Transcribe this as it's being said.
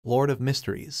Lord of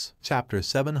Mysteries, Chapter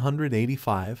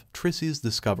 785, Trissy's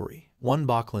Discovery. 1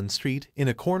 Bachland Street, in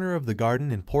a corner of the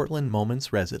garden in Portland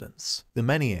Moment's residence. The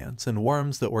many ants and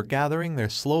worms that were gathering there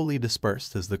slowly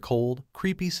dispersed as the cold,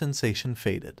 creepy sensation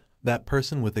faded. That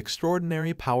person with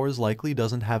extraordinary powers likely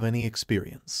doesn't have any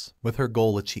experience. With her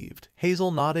goal achieved, Hazel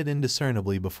nodded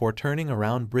indiscernibly before turning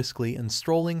around briskly and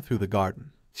strolling through the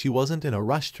garden. She wasn't in a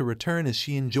rush to return as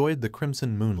she enjoyed the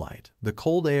crimson moonlight, the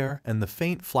cold air, and the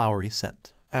faint flowery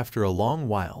scent. After a long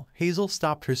while, Hazel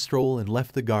stopped her stroll and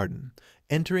left the garden,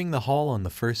 entering the hall on the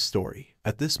first story.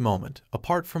 At this moment,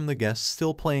 apart from the guests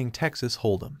still playing Texas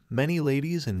Hold'em, many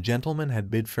ladies and gentlemen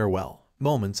had bid farewell.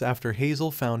 Moments after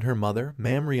Hazel found her mother,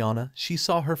 Ma'am Rihanna, she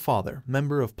saw her father,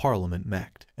 Member of Parliament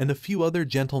Mact, and a few other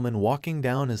gentlemen walking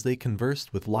down as they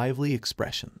conversed with lively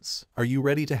expressions. "Are you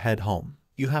ready to head home?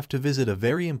 You have to visit a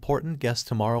very important guest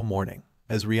tomorrow morning."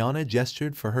 As Rihanna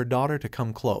gestured for her daughter to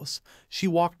come close, she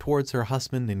walked towards her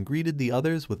husband and greeted the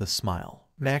others with a smile.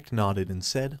 Mac nodded and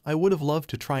said, "I would have loved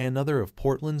to try another of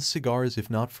Portland's cigars if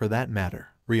not for that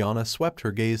matter." Rihanna swept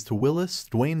her gaze to Willis,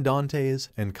 Dwayne Dantes,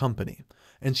 and company,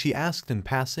 and she asked in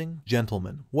passing,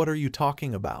 "Gentlemen, what are you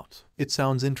talking about? It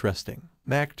sounds interesting."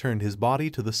 Mac turned his body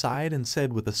to the side and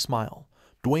said with a smile,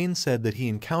 "Dwayne said that he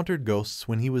encountered ghosts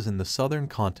when he was in the southern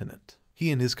continent. He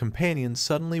and his companions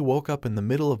suddenly woke up in the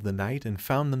middle of the night and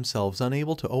found themselves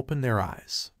unable to open their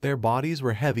eyes. Their bodies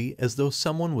were heavy as though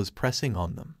someone was pressing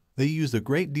on them. They used a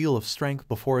great deal of strength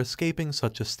before escaping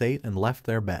such a state and left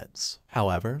their beds.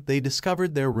 However, they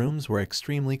discovered their rooms were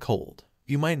extremely cold.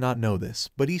 You might not know this,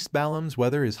 but East Balam's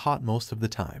weather is hot most of the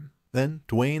time." Then,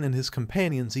 Dwayne and his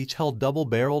companions each held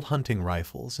double-barreled hunting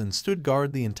rifles and stood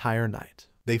guard the entire night.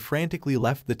 They frantically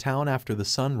left the town after the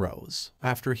sun rose.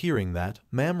 After hearing that,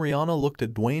 Ma'am Rihanna looked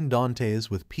at Dwayne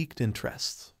Dantes with piqued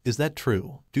interest. "Is that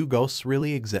true? Do ghosts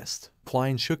really exist?"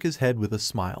 Klein shook his head with a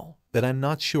smile. "That I'm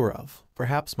not sure of.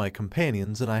 Perhaps my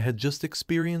companions and I had just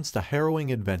experienced a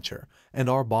harrowing adventure, and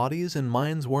our bodies and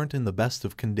minds weren't in the best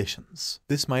of conditions.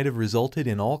 This might have resulted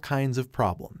in all kinds of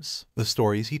problems." The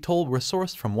stories he told were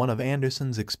sourced from one of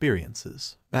Anderson's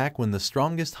experiences. Back when the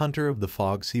strongest hunter of the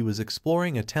fogs he was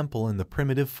exploring a temple in the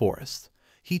primitive forest,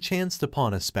 he chanced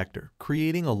upon a specter,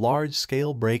 creating a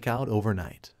large-scale breakout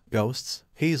overnight. Ghosts?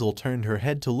 Hazel turned her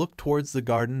head to look towards the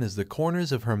garden as the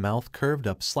corners of her mouth curved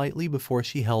up slightly before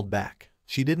she held back.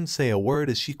 She didn't say a word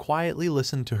as she quietly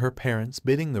listened to her parents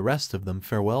bidding the rest of them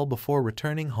farewell before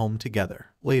returning home together.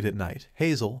 Late at night,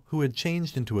 Hazel, who had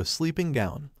changed into a sleeping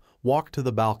gown, walked to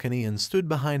the balcony and stood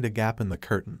behind a gap in the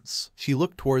curtains. She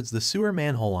looked towards the sewer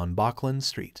manhole on Bachland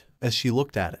Street. As she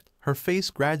looked at it, her face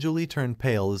gradually turned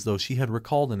pale as though she had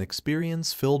recalled an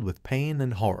experience filled with pain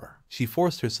and horror. She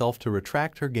forced herself to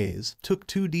retract her gaze, took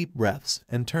 2 deep breaths,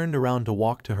 and turned around to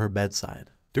walk to her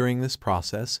bedside. During this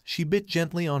process, she bit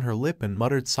gently on her lip and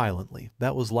muttered silently,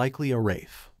 "That was likely a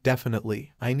wraith.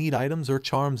 Definitely, I need items or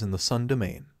charms in the sun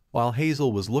domain." While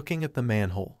Hazel was looking at the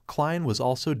manhole, Klein was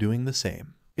also doing the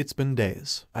same. "It's been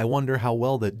days. I wonder how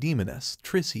well that demoness,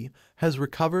 Trissy, has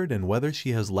recovered and whether she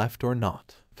has left or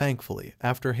not. Thankfully,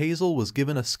 after Hazel was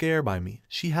given a scare by me,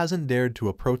 she hasn't dared to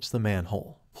approach the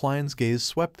manhole." Klein's gaze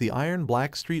swept the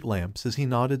iron-black street lamps as he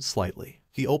nodded slightly.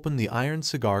 He opened the iron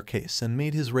cigar case and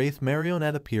made his wraith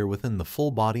marionette appear within the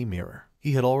full-body mirror.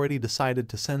 He had already decided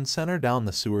to send Senner down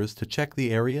the sewers to check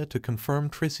the area to confirm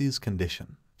Trissy's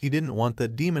condition. He didn't want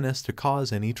that demoness to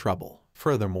cause any trouble.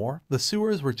 Furthermore, the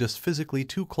sewers were just physically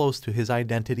too close to his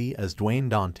identity as Dwayne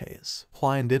Dantes.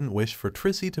 Klein didn't wish for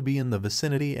Trissy to be in the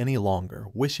vicinity any longer,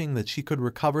 wishing that she could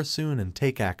recover soon and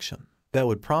take action that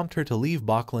would prompt her to leave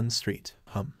Bachland Street.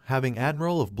 Having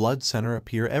Admiral of Blood Center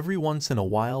appear every once in a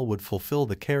while would fulfill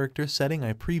the character setting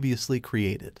I previously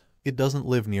created. It doesn't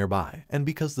live nearby, and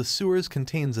because the sewers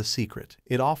contains a secret,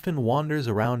 it often wanders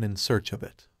around in search of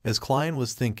it. As Klein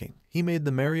was thinking, he made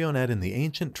the marionette in the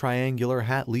ancient triangular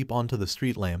hat leap onto the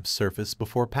street lamp's surface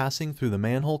before passing through the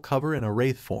manhole cover in a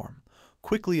wraith form,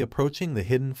 quickly approaching the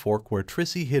hidden fork where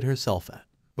Trissy hid herself at.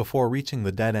 Before reaching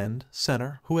the dead end,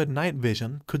 Senner, who had night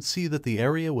vision, could see that the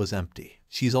area was empty.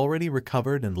 "She's already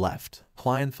recovered and left,"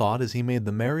 Klein thought as he made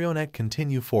the marionette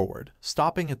continue forward,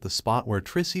 stopping at the spot where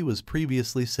Trissy was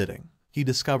previously sitting. He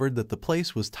discovered that the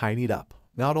place was tidied up.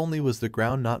 Not only was the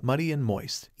ground not muddy and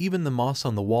moist, even the moss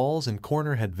on the walls and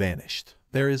corner had vanished.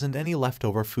 There isn't any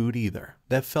leftover food either.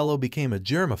 That fellow became a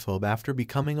germaphobe after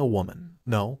becoming a woman.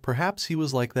 No, perhaps he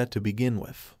was like that to begin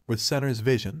with. With Senner's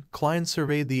vision, Klein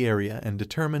surveyed the area and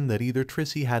determined that either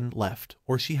Trissy hadn't left,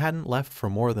 or she hadn't left for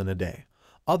more than a day.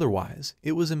 Otherwise,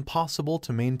 it was impossible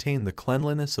to maintain the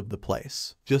cleanliness of the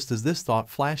place. Just as this thought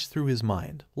flashed through his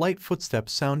mind, light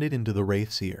footsteps sounded into the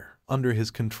wraith's ear. Under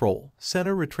his control,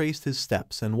 Center retraced his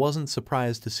steps and wasn't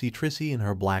surprised to see Trissy in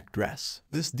her black dress.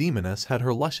 This demoness had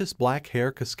her luscious black hair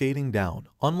cascading down,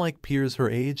 unlike peers her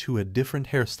age who had different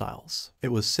hairstyles. It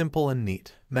was simple and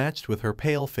neat. Matched with her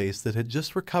pale face that had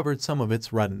just recovered some of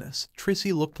its ruddiness,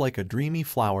 Trissy looked like a dreamy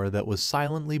flower that was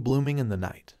silently blooming in the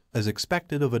night. As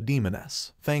expected of a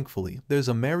demoness. Thankfully, there's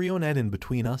a marionette in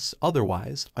between us,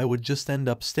 otherwise, I would just end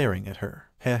up staring at her.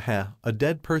 Heh heh, a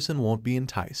dead person won't be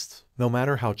enticed. No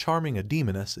matter how charming a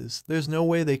demoness is, there's no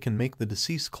way they can make the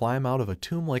deceased climb out of a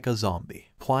tomb like a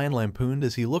zombie. Klein lampooned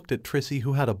as he looked at Trissy,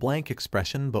 who had a blank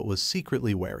expression but was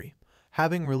secretly wary.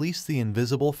 Having released the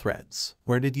invisible threads.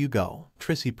 Where did you go?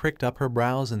 Trissy pricked up her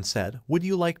brows and said, would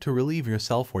you like to relieve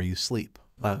yourself where you sleep?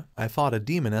 I thought a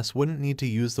demoness wouldn't need to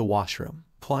use the washroom.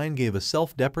 Klein gave a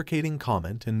self-deprecating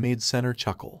comment and made Center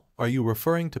chuckle. Are you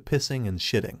referring to pissing and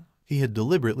shitting? He had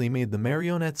deliberately made the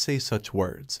marionette say such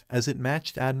words, as it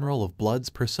matched Admiral of Blood's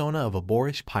persona of a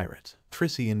boorish pirate.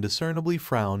 Trissy indiscernibly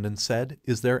frowned and said,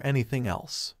 is there anything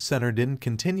else? Center didn't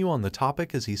continue on the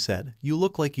topic as he said, you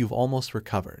look like you've almost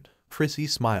recovered. Trissy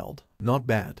smiled. Not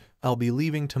bad. I'll be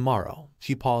leaving tomorrow.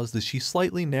 She paused as she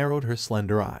slightly narrowed her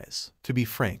slender eyes. To be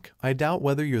frank, I doubt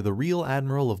whether you're the real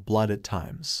Admiral of Blood at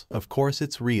times. Of course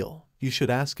it's real. You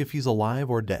should ask if he's alive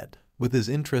or dead. With his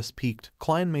interest piqued,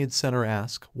 Klein made Center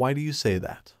ask, why do you say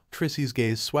that? Trissy's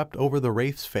gaze swept over the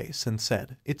wraith's face and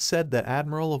said, it's said that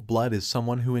Admiral of Blood is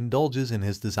someone who indulges in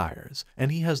his desires,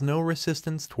 and he has no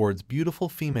resistance towards beautiful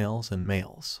females and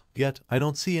males. Yet, I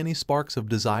don't see any sparks of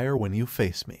desire when you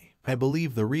face me. I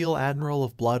believe the real Admiral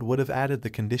of Blood would have added the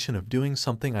condition of doing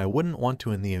something I wouldn't want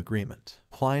to in the agreement.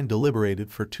 Klein deliberated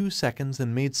for 2 seconds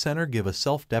and made Center give a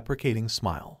self-deprecating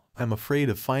smile. I'm afraid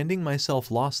of finding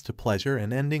myself lost to pleasure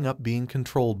and ending up being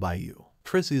controlled by you.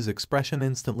 Trissy's expression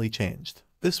instantly changed.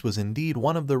 This was indeed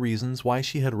one of the reasons why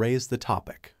she had raised the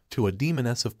topic. To a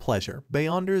demoness of pleasure,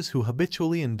 Beyonders who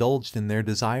habitually indulged in their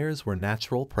desires were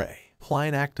natural prey.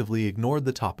 Klein actively ignored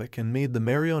the topic and made the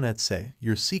marionette say,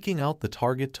 you're seeking out the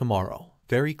target tomorrow.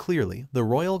 Very clearly, the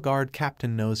Royal Guard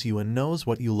captain knows you and knows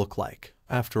what you look like.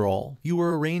 After all, you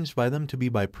were arranged by them to be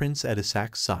by Prince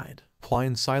Edisac's side.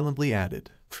 Klein silently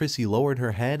added. Trissy lowered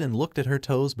her head and looked at her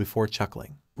toes before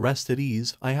chuckling. Rest at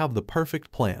ease, I have the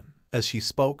perfect plan. As she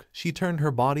spoke, she turned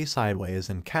her body sideways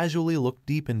and casually looked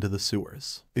deep into the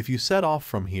sewers. If you set off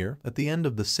from here, at the end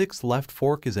of the 6th left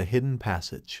fork is a hidden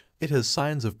passage. It has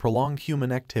signs of prolonged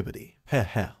human activity. Heh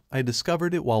heh. I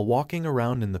discovered it while walking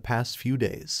around in the past few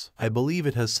days. I believe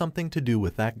it has something to do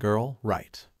with that girl,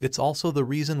 right? It's also the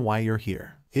reason why you're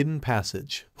here. Hidden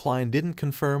passage. Klein didn't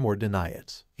confirm or deny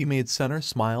it. He made Center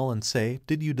smile and say,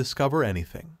 did you discover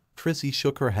anything? Trissy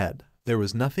shook her head. There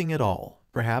was nothing at all.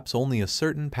 Perhaps only a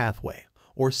certain pathway,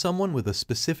 or someone with a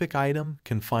specific item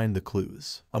can find the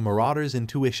clues. A marauder's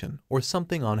intuition, or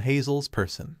something on Hazel's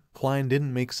person. Klein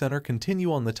didn't make Center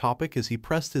continue on the topic as he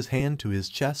pressed his hand to his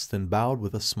chest and bowed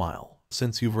with a smile.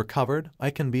 Since you've recovered,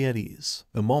 I can be at ease.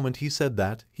 The moment he said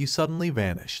that, he suddenly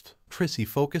vanished. Trissy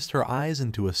focused her eyes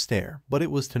into a stare, but it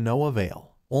was to no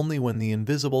avail. Only when the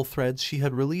invisible threads she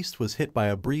had released was hit by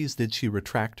a breeze did she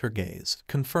retract her gaze,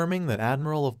 confirming that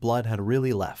Admiral of Blood had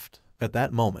really left. At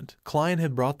that moment, Klein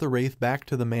had brought the wraith back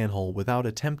to the manhole without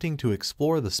attempting to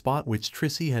explore the spot which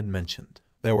Trissy had mentioned.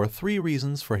 There were 3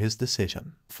 reasons for his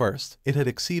decision. First, it had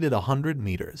exceeded 100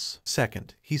 meters.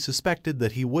 Second, he suspected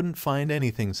that he wouldn't find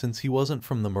anything since he wasn't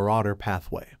from the marauder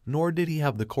pathway, nor did he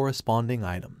have the corresponding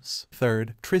items.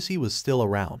 Third, Trissy was still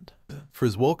around.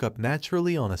 Frizz woke up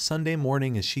naturally on a Sunday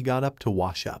morning as she got up to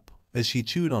wash up. As she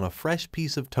chewed on a fresh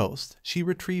piece of toast, she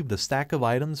retrieved a stack of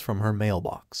items from her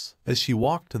mailbox. As she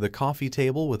walked to the coffee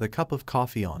table with a cup of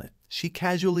coffee on it, she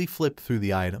casually flipped through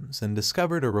the items and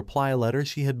discovered a reply letter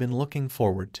she had been looking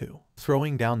forward to.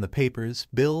 Throwing down the papers,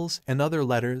 bills, and other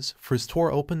letters, Frizz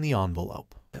tore open the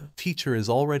envelope. Teacher is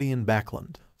already in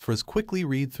Backland. Frizz quickly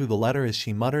read through the letter as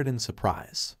she muttered in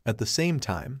surprise. At the same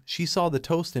time, she saw the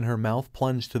toast in her mouth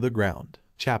plunge to the ground.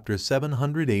 Chapter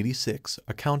 786,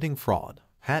 Accounting Fraud.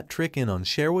 Hat trick in on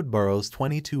Sherwood Borough's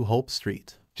 22 Hope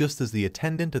Street. Just as the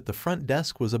attendant at the front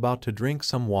desk was about to drink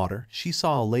some water, she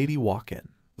saw a lady walk in.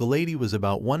 The lady was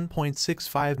about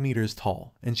 1.65 meters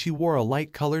tall, and she wore a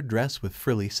light-colored dress with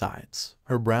frilly sides.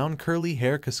 Her brown curly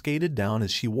hair cascaded down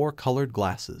as she wore colored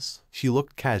glasses. She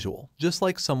looked casual, just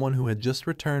like someone who had just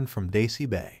returned from Daisy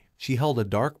Bay. She held a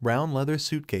dark brown leather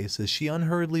suitcase as she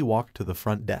unhurriedly walked to the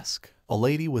front desk. A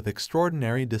lady with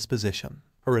extraordinary disposition.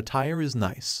 Her attire is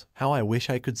nice. How I wish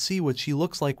I could see what she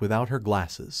looks like without her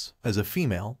glasses. As a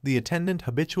female, the attendant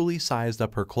habitually sized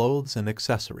up her clothes and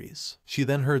accessories. She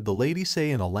then heard the lady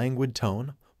say in a languid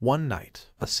tone, 1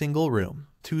 night, a single room.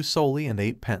 2 solely and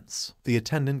 8 pence. The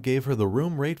attendant gave her the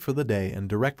room rate for the day and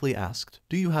directly asked,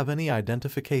 "Do you have any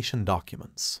identification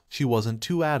documents?" She wasn't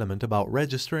too adamant about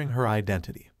registering her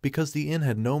identity, because the inn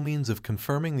had no means of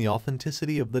confirming the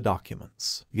authenticity of the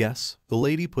documents. Yes, the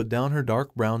lady put down her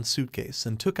dark brown suitcase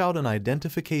and took out an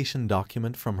identification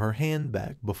document from her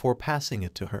handbag before passing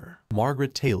it to her.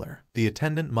 "Margaret Taylor," the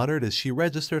attendant muttered as she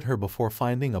registered her before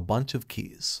finding a bunch of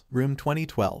keys. "Room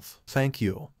 2012. Thank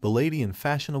you." The lady in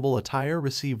fashionable attire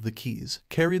received the keys,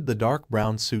 carried the dark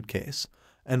brown suitcase,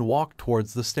 and walked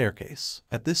towards the staircase.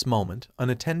 At this moment, an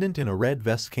attendant in a red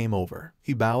vest came over.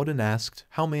 He bowed and asked,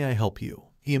 "How may I help you?"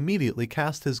 He immediately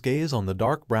cast his gaze on the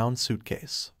dark brown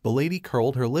suitcase. The lady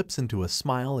curled her lips into a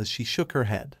smile as she shook her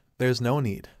head. "There's no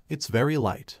need. It's very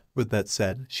light." With that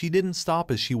said, she didn't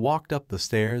stop as she walked up the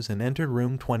stairs and entered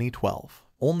room 2012.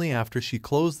 Only after she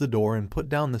closed the door and put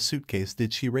down the suitcase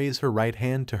did she raise her right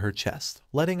hand to her chest,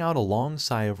 letting out a long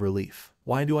sigh of relief.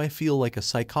 "Why do I feel like a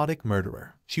psychotic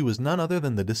murderer?" She was none other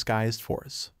than the disguised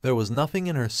force. There was nothing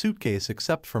in her suitcase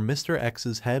except for Mr.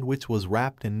 X's head, which was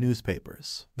wrapped in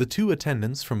newspapers. The 2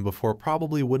 attendants from before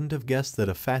probably wouldn't have guessed that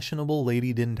a fashionable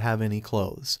lady didn't have any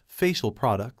clothes, facial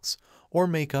products, or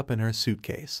makeup in her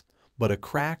suitcase, but a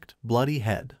cracked, bloody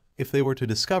head. If they were to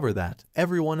discover that,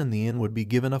 everyone in the inn would be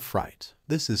given a fright.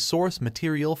 This is source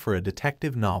material for a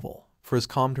detective novel. Friz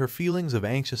calmed her feelings of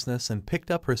anxiousness and picked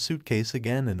up her suitcase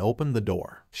again and opened the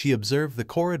door. She observed the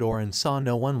corridor and saw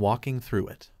no one walking through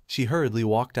it. She hurriedly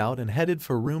walked out and headed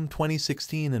for room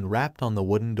 2016 and rapped on the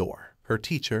wooden door. Her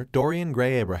teacher, Dorian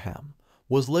Gray Abraham,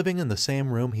 was living in the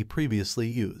same room he previously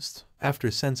used.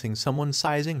 After sensing someone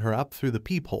sizing her up through the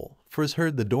peephole, Friz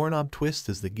heard the doorknob twist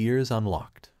as the gears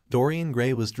unlocked. Dorian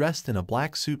Gray was dressed in a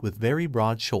black suit with very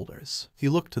broad shoulders. He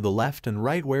looked to the left and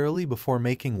right warily before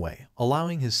making way,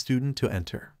 allowing his student to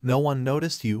enter. "No one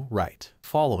noticed you, right?"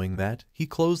 Following that, he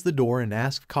closed the door and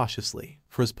asked cautiously.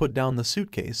 Friz put down the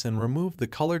suitcase and removed the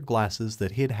colored glasses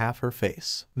that hid half her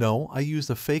face. "No, I used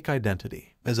a fake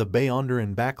identity. As a Beyonder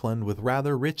in Backland with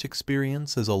rather rich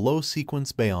experience as a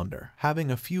low-sequence Beyonder, having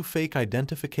a few fake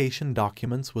identification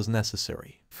documents was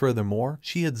necessary. Furthermore,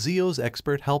 she had Zio's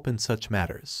expert help in such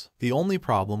matters. The only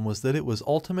problem was that it was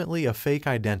ultimately a fake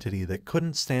identity that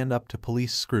couldn't stand up to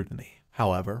police scrutiny.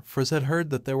 However, Friz had heard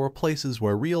that there were places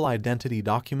where real identity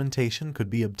documentation could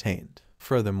be obtained.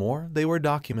 Furthermore, they were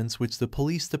documents which the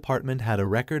police department had a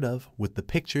record of, with the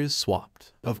pictures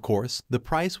swapped. Of course, the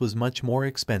price was much more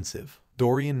expensive.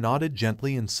 Dorian nodded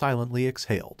gently and silently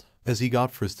exhaled. As he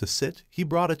got Friz to sit, he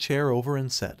brought a chair over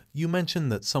and said, "You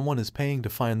mentioned that someone is paying to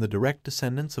find the direct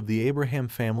descendants of the Abraham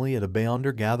family at a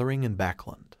Beyonder gathering in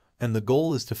Backland. And the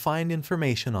goal is to find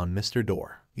information on Mr.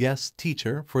 Dorr." "Yes,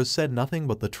 teacher," Friz said nothing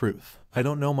but the truth. "I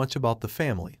don't know much about the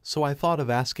family, so I thought of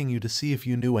asking you to see if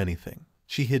you knew anything."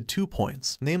 She hid 2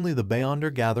 points, namely the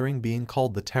Beyonder gathering being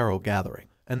called the Tarot gathering,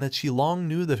 and that she long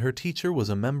knew that her teacher was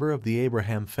a member of the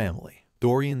Abraham family.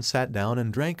 Dorian sat down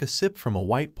and drank a sip from a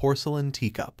white porcelain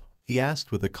teacup. He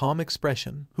asked with a calm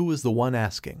expression, "Who was the one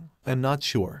asking?" "I'm not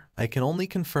sure. I can only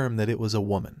confirm that it was a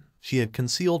woman. She had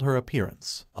concealed her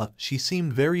appearance. She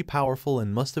seemed very powerful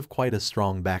and must have quite a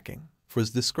strong backing."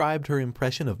 Friz described her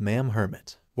impression of Ma'am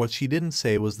Hermit. What she didn't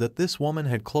say was that this woman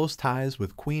had close ties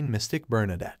with Queen Mystic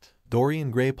Bernadette.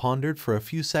 Dorian Gray pondered for a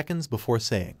few seconds before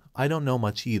saying, "I don't know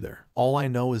much either. All I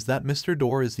know is that Mr.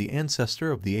 Dorr is the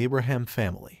ancestor of the Abraham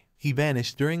family. He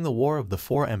vanished during the War of the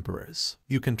 4 Emperors.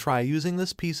 You can try using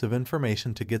this piece of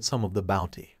information to get some of the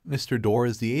bounty. Mr. Dorr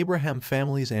is the Abraham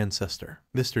family's ancestor.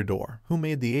 Mr. Dorr, who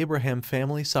made the Abraham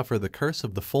family suffer the curse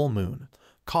of the full moon,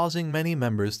 causing many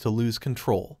members to lose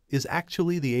control, is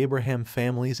actually the Abraham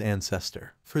family's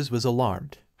ancestor." Friz was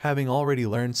alarmed. Having already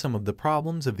learned some of the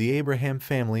problems of the Abraham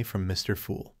family from Mr.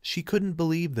 Fool, she couldn't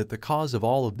believe that the cause of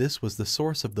all of this was the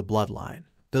source of the bloodline.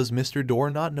 Does Mr.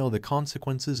 Dorr not know the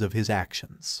consequences of his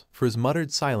actions? Friz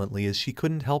muttered silently as she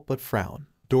couldn't help but frown.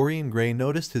 Dorian Gray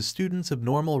noticed his student's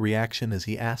abnormal reaction as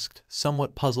he asked,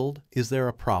 somewhat puzzled, "Is there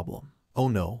a problem?" "Oh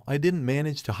no, I didn't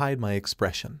manage to hide my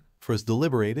expression." Friz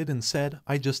deliberated and said,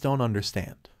 "I just don't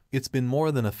understand. It's been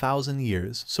more than 1,000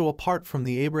 years, so apart from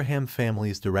the Abraham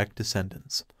family's direct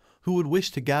descendants, who would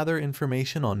wish to gather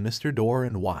information on Mr. Dorr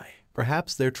and why?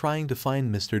 Perhaps they're trying to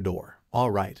find Mr. Dorr. All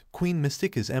right, Queen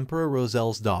Mystic is Emperor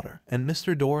Roselle's daughter, and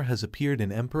Mr. Dorr has appeared in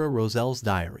Emperor Roselle's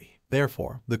diary.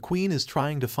 Therefore, the Queen is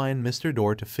trying to find Mr.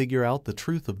 Dorr to figure out the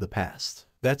truth of the past.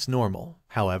 That's normal.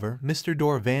 However, Mr.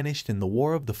 Dorr vanished in the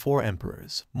War of the 4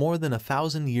 Emperors, more than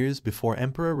 1,000 years before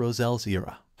Emperor Roselle's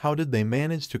era. How did they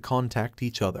manage to contact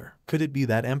each other? Could it be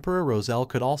that Emperor Roselle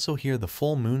could also hear the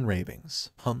full moon ravings?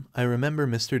 I remember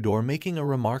Mr. Dorr making a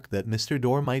remark that Mr.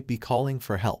 Dorr might be calling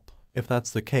for help. If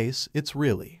that's the case, it's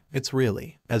really.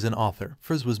 As an author,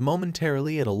 Frizz was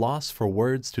momentarily at a loss for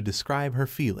words to describe her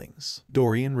feelings.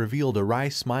 Dorian revealed a wry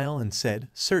smile and said,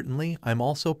 "Certainly, I'm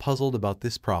also puzzled about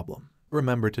this problem.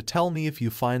 Remember to tell me if you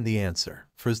find the answer."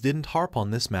 Frizz didn't harp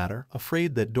on this matter,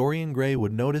 afraid that Dorian Gray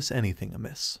would notice anything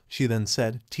amiss. She then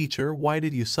said, "Teacher, why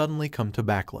did you suddenly come to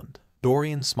Backland?"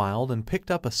 Dorian smiled and picked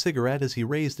up a cigarette as he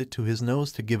raised it to his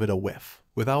nose to give it a whiff.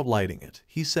 Without lighting it,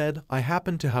 he said, "I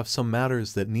happen to have some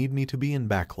matters that need me to be in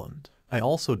Backland. I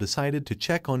also decided to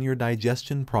check on your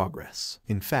digestion progress."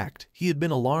 In fact, he had been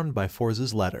alarmed by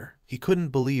Forz's letter. He couldn't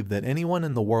believe that anyone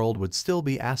in the world would still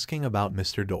be asking about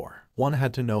Mr. Dor. One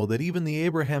had to know that even the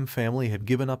Abraham family had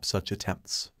given up such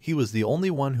attempts. He was the only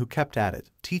one who kept at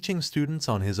it, teaching students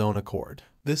on his own accord.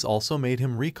 This also made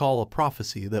him recall a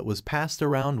prophecy that was passed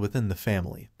around within the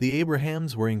family. The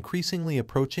Abrahams were increasingly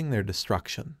approaching their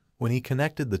destruction. When he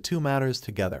connected the two matters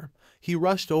together, he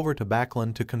rushed over to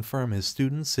Backland to confirm his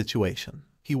student's situation.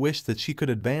 He wished that she could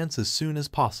advance as soon as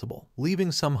possible,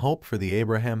 leaving some hope for the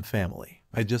Abraham family.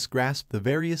 "I just grasped the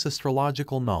various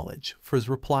astrological knowledge," Frizz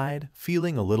replied,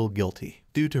 feeling a little guilty.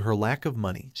 Due to her lack of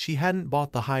money, she hadn't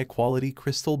bought the high-quality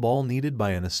crystal ball needed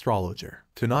by an astrologer.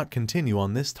 To not continue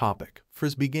on this topic,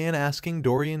 Frizz began asking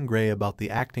Dorian Gray about the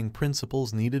acting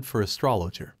principles needed for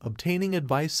astrologer. Obtaining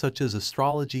advice such as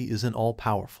astrology isn't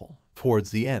all-powerful.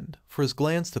 Towards the end, Frizz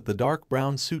glanced at the dark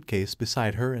brown suitcase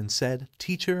beside her and said,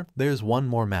 "Teacher, there's one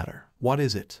more matter." "What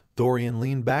is it?" Dorian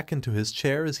leaned back into his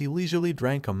chair as he leisurely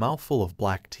drank a mouthful of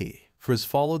black tea. Frizz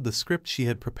followed the script she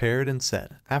had prepared and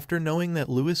said, "After knowing that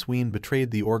Louis Ween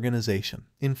betrayed the organization,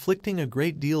 inflicting a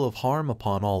great deal of harm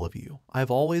upon all of you,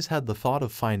 I've always had the thought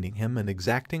of finding him and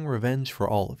exacting revenge for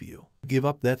all of you." "Give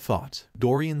up that thought."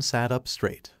 Dorian sat up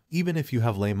straight. "Even if you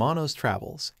have Leymano's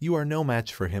travels, you are no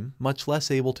match for him, much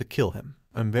less able to kill him.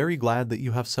 I'm very glad that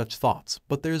you have such thoughts,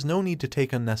 but there's no need to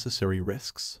take unnecessary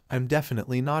risks. I'm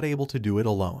definitely not able to do it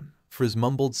alone." Frizz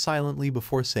mumbled silently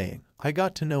before saying, "I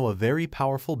got to know a very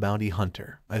powerful bounty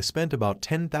hunter. I spent about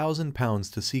 £10,000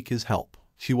 to seek his help."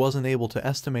 She wasn't able to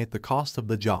estimate the cost of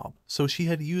the job, so she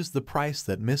had used the price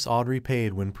that Miss Audrey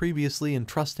paid when previously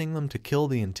entrusting them to kill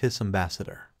the Antis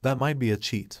ambassador. That might be a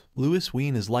cheat. Louis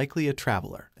Ween is likely a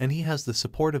traveler, and he has the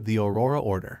support of the Aurora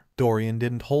Order. Dorian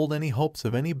didn't hold any hopes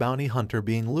of any bounty hunter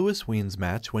being Louis Ween's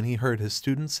match when he heard his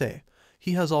student say,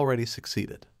 "He has already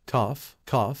succeeded." Cough,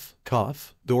 cough,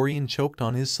 cough. Dorian choked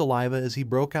on his saliva as he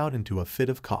broke out into a fit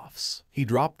of coughs. He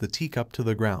dropped the teacup to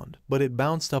the ground, but it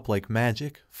bounced up like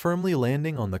magic, firmly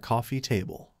landing on the coffee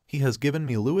table. "He has given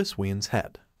me Louis Ween's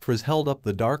head." Frizz held up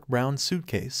the dark brown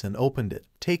suitcase and opened it,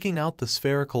 taking out the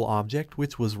spherical object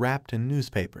which was wrapped in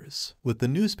newspapers. With the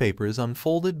newspapers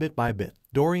unfolded bit by bit,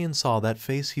 Dorian saw that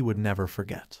face he would never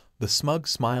forget. The smug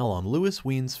smile on Louis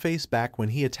Ween's face back when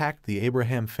he attacked the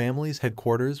Abraham family's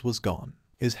headquarters was gone.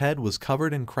 His head was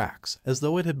covered in cracks, as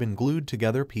though it had been glued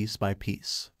together piece by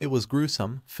piece. It was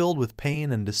gruesome, filled with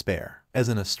pain and despair. As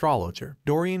an astrologer,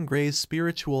 Dorian Gray's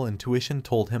spiritual intuition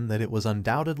told him that it was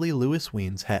undoubtedly Louis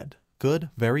Ween's head. "Good,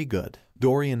 very good,"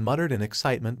 Dorian muttered in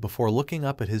excitement before looking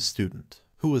up at his student.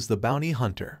 "Who was the bounty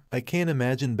hunter? I can't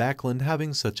imagine Backland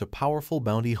having such a powerful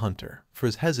bounty hunter."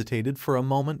 Frizz hesitated for a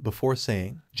moment before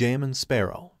saying, "Jamin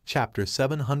Sparrow." Chapter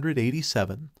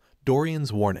 787,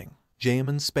 Dorian's Warning.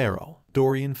 Jamin Sparrow.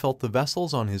 Dorian felt the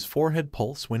vessels on his forehead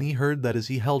pulse when he heard that as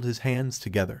he held his hands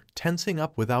together, tensing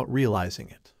up without realizing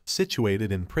it.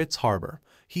 Situated in Pritz Harbor,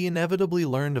 he inevitably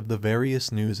learned of the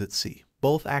various news at sea,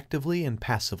 both actively and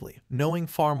passively, knowing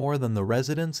far more than the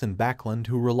residents in Backland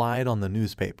who relied on the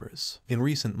newspapers. In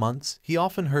recent months, he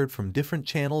often heard from different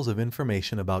channels of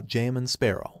information about Jamin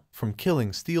Sparrow, from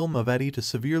killing Steele Mavetti to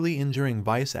severely injuring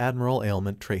Vice Admiral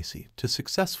Ailment Trissy, to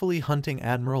successfully hunting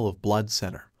Admiral of Blood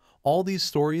Center. All these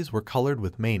stories were colored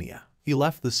with mania. He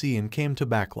left the sea and came to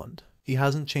Backland. He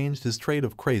hasn't changed his trait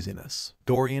of craziness.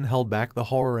 Dorian held back the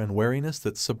horror and wariness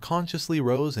that subconsciously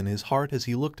rose in his heart as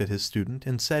he looked at his student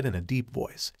and said in a deep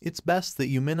voice, "It's best that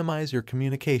you minimize your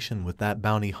communication with that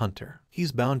bounty hunter.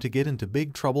 He's bound to get into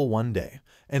big trouble one day,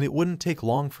 and it wouldn't take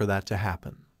long for that to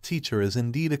happen. Teacher is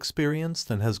indeed experienced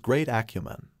and has great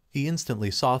acumen." He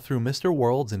instantly saw through Mr.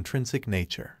 World's intrinsic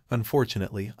nature.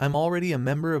 "Unfortunately, I'm already a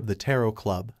member of the Tarot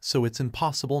Club, so it's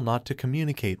impossible not to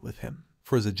communicate with him."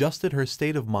 Frizz adjusted her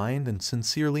state of mind and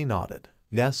sincerely nodded.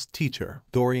 "Yes, teacher."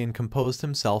 Dorian composed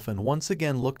himself and once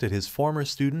again looked at his former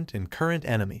student and current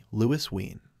enemy, Louis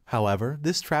Ween. However,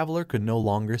 this traveler could no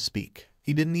longer speak.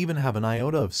 He didn't even have an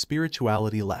iota of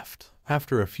spirituality left.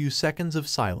 After a few seconds of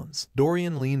silence,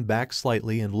 Dorian leaned back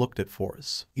slightly and looked at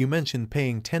Forz. "You mentioned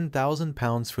paying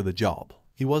 £10,000 for the job."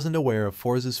 He wasn't aware of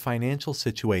Forz's financial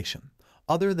situation,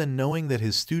 other than knowing that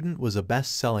his student was a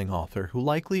best-selling author who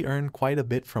likely earned quite a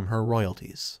bit from her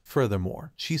royalties.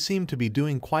 Furthermore, she seemed to be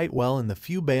doing quite well in the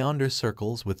few Beyonder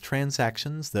circles with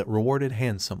transactions that rewarded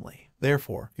handsomely.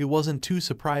 Therefore, it wasn't too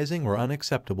surprising or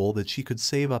unacceptable that she could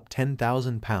save up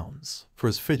 £10,000.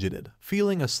 Frizz fidgeted,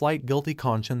 feeling a slight guilty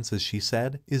conscience as she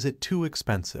said, "Is it too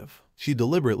expensive?" She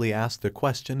deliberately asked the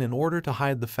question in order to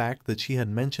hide the fact that she had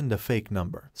mentioned a fake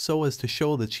number, so as to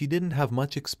show that she didn't have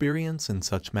much experience in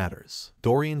such matters.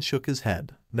 Dorian shook his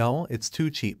head. "No, it's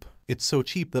too cheap. It's so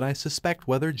cheap that I suspect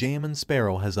whether Jamin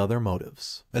Sparrow has other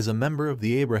motives." As a member of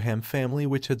the Abraham family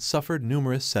which had suffered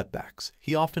numerous setbacks,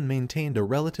 he often maintained a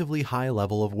relatively high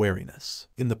level of wariness.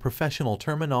 In the professional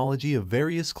terminology of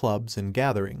various clubs and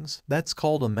gatherings, that's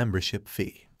called a membership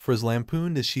fee. For as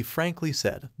lampooned as she frankly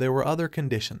said, there were other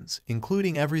conditions,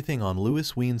 including everything on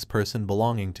Louis Ween's person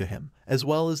belonging to him, as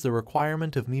well as the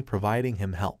requirement of me providing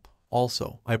him help.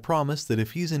 Also, I promise that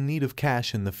if he's in need of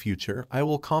cash in the future, I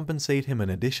will compensate him an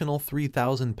additional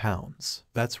 £3,000.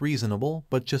 That's reasonable,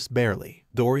 but just barely.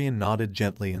 Dorian nodded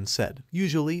gently and said,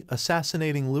 "Usually,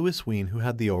 assassinating Louis Ween, who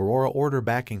had the Aurora Order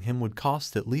backing him, would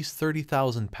cost at least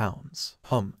 £30,000.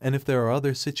 And if there are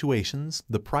other situations,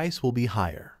 the price will be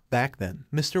higher." Back then,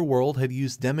 Mr. World had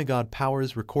used demigod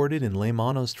powers recorded in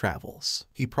Leimano's travels.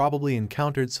 He probably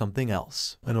encountered something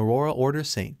else, an Aurora Order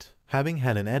saint, having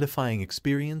had an edifying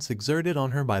experience exerted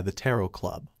on her by the Tarot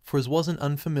Club. Frizz wasn't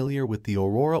unfamiliar with the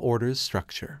Aurora Order's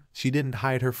structure. She didn't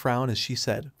hide her frown as she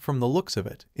said, "From the looks of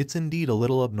it, it's indeed a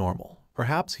little abnormal.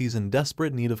 Perhaps he's in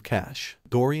desperate need of cash."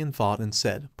 Dorian thought and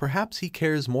said, "Perhaps he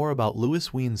cares more about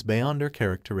Louis Ween's Beyonder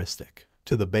characteristic.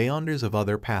 To the Beyonders of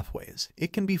other pathways,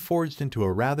 it can be forged into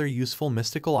a rather useful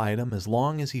mystical item as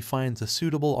long as he finds a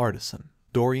suitable artisan."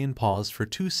 Dorian paused for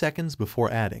 2 seconds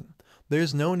before adding,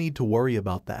 "There's no need to worry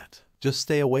about that. Just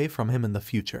stay away from him in the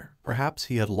future." Perhaps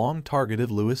he had long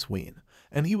targeted Louis Ween,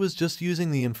 and he was just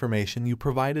using the information you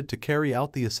provided to carry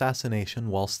out the assassination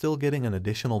while still getting an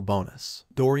additional bonus.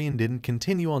 Dorian didn't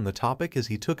continue on the topic as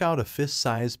he took out a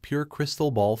fist-sized pure crystal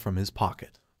ball from his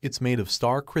pocket. It's made of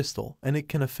star crystal, and it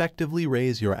can effectively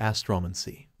raise your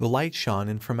astromancy. The light shone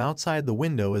in from outside the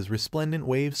window as resplendent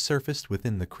waves surfaced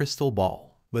within the crystal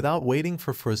ball. Without waiting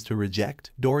for Frizz to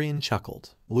reject, Dorian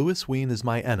chuckled. "Louis Ween is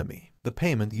my enemy. The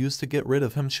payment used to get rid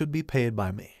of him should be paid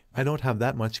by me. I don't have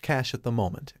that much cash at the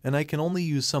moment, and I can only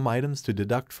use some items to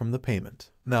deduct from the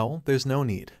payment." "No, there's no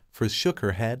need." Frizz shook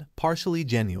her head, partially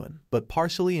genuine, but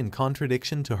partially in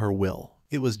contradiction to her will.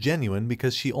 It was genuine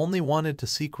because she only wanted to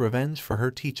seek revenge for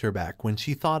her teacher back when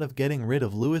she thought of getting rid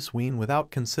of Louis Ween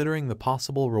without considering the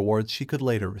possible rewards she could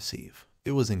later receive.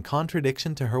 It was in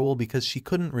contradiction to her will because she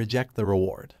couldn't reject the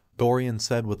reward. Dorian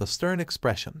said with a stern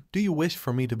expression, "Do you wish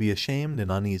for me to be ashamed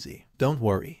and uneasy?" "Don't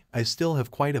worry, I still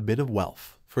have quite a bit of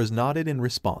wealth." Frizz nodded in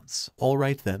response. "All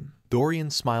right then." Dorian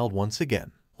smiled once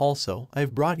again. "Also,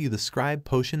 I've brought you the scribe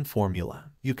potion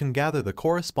formula. You can gather the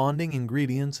corresponding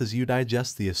ingredients as you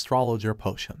digest the astrologer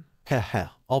potion." "Heh.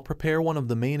 I'll prepare one of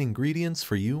the main ingredients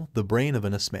for you, the brain of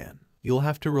an Usman. You'll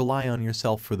have to rely on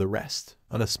yourself for the rest."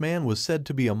 An Usman was said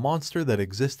to be a monster that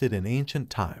existed in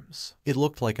ancient times. It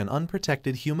looked like an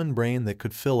unprotected human brain that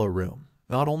could fill a room.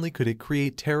 Not only could it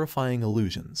create terrifying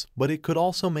illusions, but it could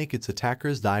also make its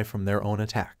attackers die from their own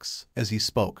attacks. As he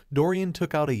spoke, Dorian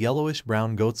took out a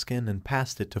yellowish-brown goatskin and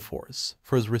passed it to Frizz.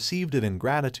 Frizz received it in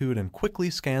gratitude and quickly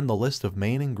scanned the list of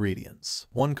main ingredients.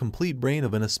 One complete brain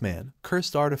of an Usman,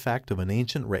 cursed artifact of an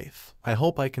ancient wraith. I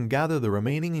hope I can gather the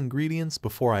remaining ingredients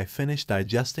before I finish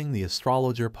digesting the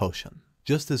astrologer potion.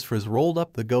 Just as Frizz rolled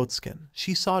up the goatskin,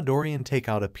 she saw Dorian take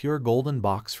out a pure golden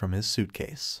box from his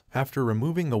suitcase. After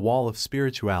removing the wall of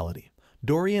spirituality,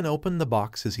 Dorian opened the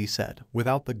box as he said,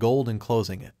 without the gold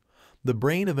enclosing it. "The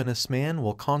brain of an Usman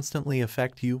will constantly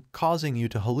affect you, causing you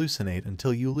to hallucinate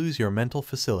until you lose your mental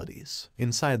facilities."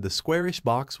 Inside the squarish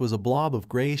box was a blob of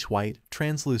grayish-white,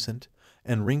 translucent,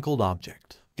 and wrinkled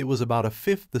object. It was about a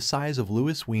fifth the size of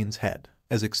Louis Ween's head,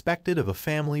 as expected of a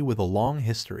family with a long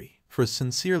history. Frizz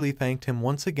sincerely thanked him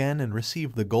once again and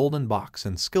received the golden box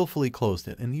and skillfully closed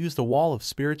it and used a wall of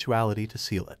spirituality to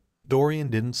seal it. Dorian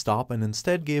didn't stop and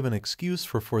instead gave an excuse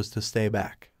for Frizz to stay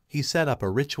back. He set up a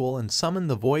ritual and summoned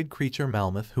the void creature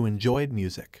Malmoth, who enjoyed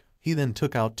music. He then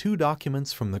took out 2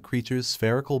 documents from the creature's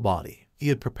spherical body. He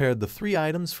had prepared the 3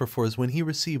 items for Frizz when he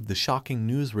received the shocking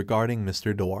news regarding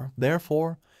Mr. Dor,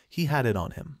 therefore, he had it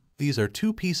on him. These are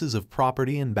 2 pieces of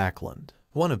property in Backland.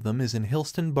 One of them is in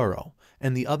Hillston Borough,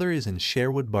 and the other is in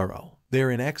Sherwood Borough. They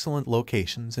are in excellent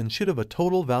locations and should have a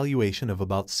total valuation of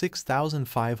about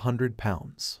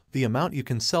 £6,500. The amount you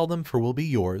can sell them for will be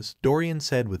yours, Dorian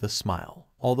said with a smile.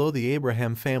 Although the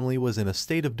Abraham family was in a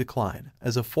state of decline,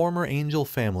 as a former angel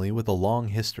family with a long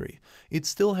history, it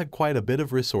still had quite a bit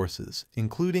of resources,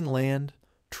 including land,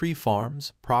 tree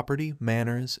farms, property,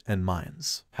 manors, and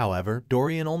mines. However,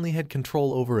 Dorian only had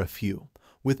control over a few,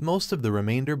 with most of the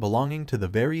remainder belonging to the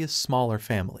various smaller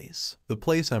families. The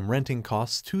place I'm renting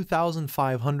costs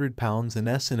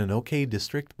 £2,500 in an okay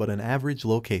district but an average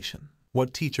location.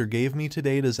 What teacher gave me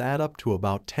today does add up to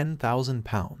about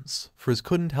 £10,000. Frizz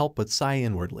couldn't help but sigh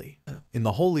inwardly. In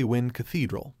the Holy Wind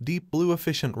Cathedral, deep blue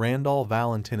efficient Randall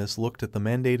Valentinus looked at the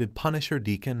mandated Punisher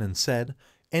deacon and said,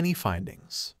 "Any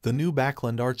findings?" The new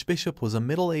Backland Archbishop was a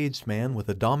middle-aged man with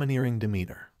a domineering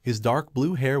demeanor. His dark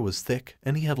blue hair was thick,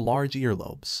 and he had large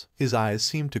earlobes. His eyes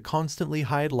seemed to constantly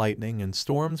hide lightning and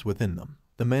storms within them.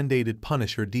 The mandated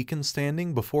Punisher deacon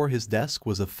standing before his desk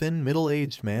was a thin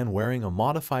middle-aged man wearing a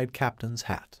modified captain's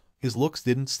hat. His looks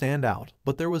didn't stand out,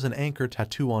 but there was an anchor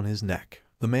tattoo on his neck.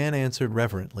 The man answered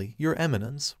reverently, "Your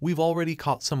Eminence, we've already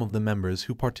caught some of the members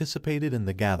who participated in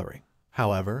the gathering.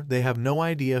 However, they have no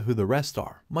idea who the rest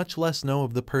are, much less know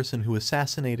of the person who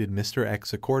assassinated Mr.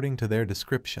 X according to their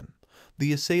description.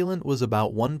 The assailant was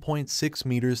about 1.6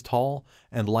 meters tall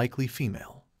and likely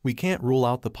female. We can't rule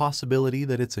out the possibility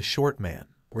that it's a short man."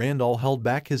 Randall held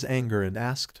back his anger and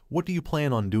asked, "What do you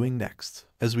plan on doing next?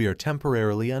 As we are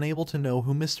temporarily unable to know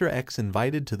who Mr. X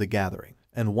invited to the gathering,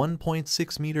 and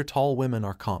 1.6-meter tall women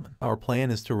are common, our plan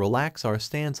is to relax our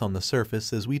stance on the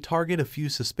surface as we target a few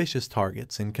suspicious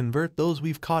targets and convert those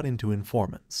we've caught into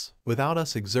informants. Without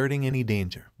us exerting any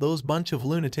danger, those bunch of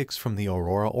lunatics from the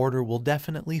Aurora Order will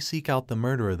definitely seek out the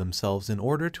murderer themselves in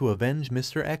order to avenge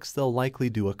Mr. X. They'll likely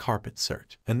do a carpet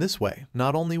search. And this way,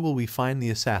 not only will we find the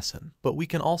assassin, but we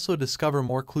can also discover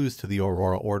more clues to the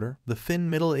Aurora Order," the thin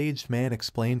middle-aged man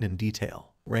explained in detail.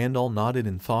 Randall nodded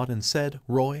in thought and said,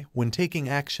 "Roy, when taking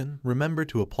action, remember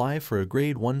to apply for a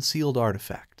Grade 1 sealed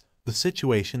artifact. The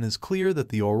situation is clear that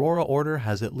the Aurora Order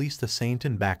has at least a saint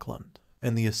in Backland,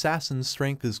 and the assassin's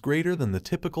strength is greater than the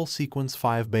typical Sequence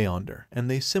 5 Beyonder, and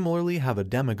they similarly have a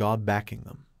demigod backing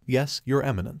them." "Yes, Your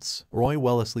Eminence." Roy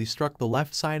Wellesley struck the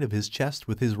left side of his chest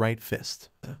with his right fist.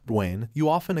 "Dwayne, you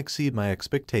often exceed my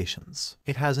expectations.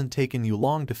 It hasn't taken you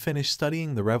long to finish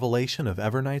studying the revelation of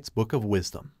Evernight's Book of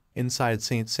Wisdom." Inside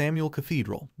St. Samuel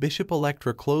Cathedral, Bishop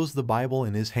Electra closed the Bible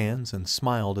in his hands and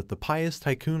smiled at the pious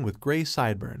tycoon with gray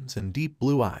sideburns and deep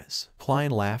blue eyes.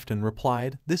 Klein laughed and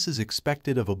replied, "This is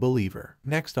expected of a believer.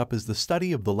 Next up is the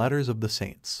study of the letters of the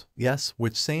saints." "Yes,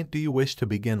 which saint do you wish to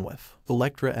begin with?"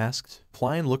 Electra asked.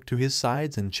 Klein looked to his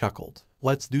sides and chuckled.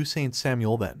 "Let's do St.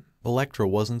 Samuel then." Electra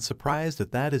wasn't surprised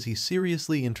at that as he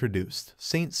seriously introduced.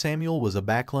 St. Samuel was a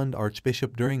Backland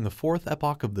archbishop during the 4th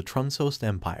epoch of the Trunsost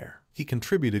Empire. He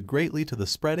contributed greatly to the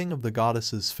spreading of the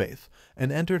goddess's faith and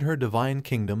entered her divine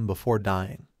kingdom before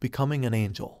dying, becoming an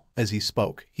angel. As he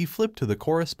spoke, he flipped to the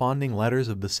corresponding letters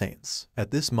of the saints.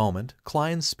 At this moment,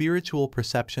 Klein's spiritual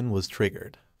perception was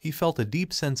triggered. He felt a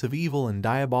deep sense of evil and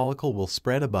diabolical will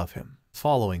spread above him.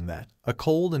 Following that, a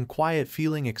cold and quiet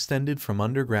feeling extended from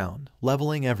underground,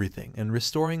 leveling everything and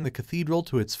restoring the cathedral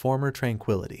to its former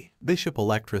tranquility. Bishop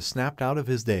Electra snapped out of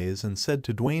his daze and said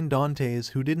to Dwayne Dantes,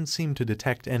 who didn't seem to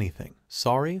detect anything,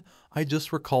 "Sorry, I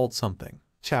just recalled something."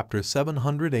 Chapter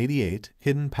 788,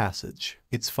 Hidden Passage.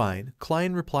 "It's fine,"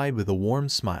 Klein replied with a warm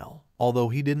smile. Although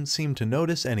he didn't seem to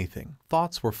notice anything,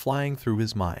 thoughts were flying through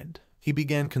his mind. He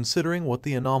began considering what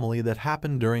the anomaly that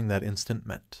happened during that instant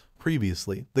meant.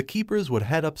 Previously, the keepers would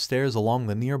head upstairs along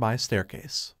the nearby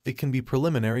staircase. It can be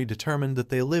preliminary determined that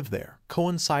they live there,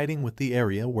 coinciding with the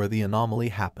area where the anomaly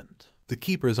happened. The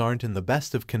keepers aren't in the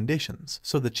best of conditions,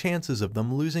 so the chances of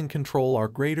them losing control are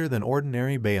greater than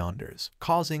ordinary Beyonders,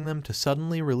 causing them to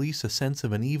suddenly release a sense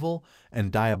of an evil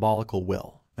and diabolical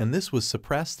will. And this was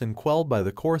suppressed and quelled by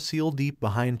the core seal deep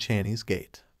behind Channy's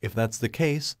gate. If that's the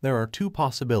case, there are two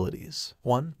possibilities.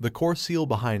 1. The core seal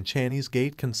behind Channy's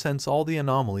gate can sense all the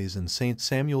anomalies in St.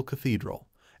 Samuel Cathedral,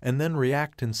 and then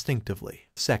react instinctively.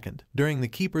 2nd, during the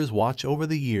Keeper's watch over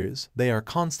the years, they are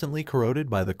constantly corroded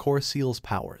by the core seal's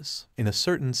powers. In a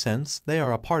certain sense, they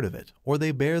are a part of it, or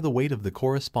they bear the weight of the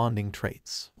corresponding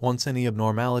traits. Once any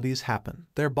abnormalities happen,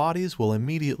 their bodies will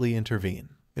immediately intervene.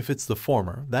 If it's the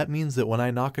former, that means that when I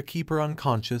knock a keeper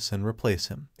unconscious and replace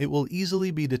him, it will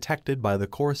easily be detected by the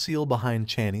core seal behind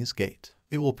Channy's gate.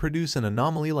 It will produce an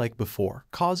anomaly like before,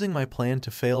 causing my plan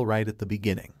to fail right at the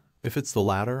beginning. If it's the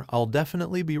latter, I'll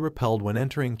definitely be repelled when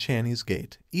entering Channy's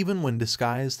gate, even when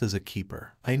disguised as a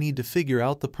keeper. I need to figure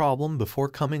out the problem before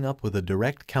coming up with a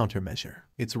direct countermeasure.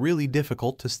 It's really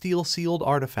difficult to steal sealed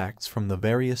artifacts from the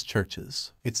various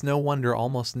churches. It's no wonder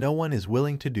almost no one is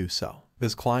willing to do so.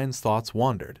 As Klein's thoughts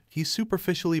wandered, he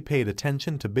superficially paid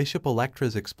attention to Bishop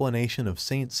Electra's explanation of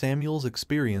St. Samuel's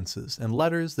experiences and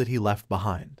letters that he left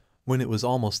behind. When it was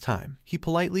almost time, he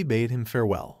politely bade him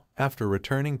farewell. After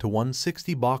returning to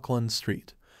 160 Buckland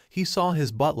Street, he saw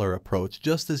his butler approach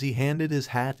just as he handed his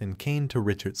hat and cane to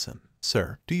Richardson.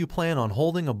 "Sir, do you plan on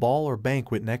holding a ball or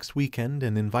banquet next weekend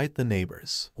and invite the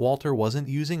neighbors?" Walter wasn't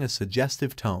using a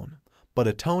suggestive tone, but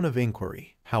a tone of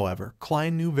inquiry. However,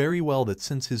 Klein knew very well that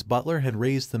since his butler had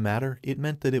raised the matter, it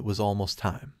meant that it was almost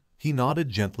time. He nodded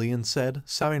gently and said,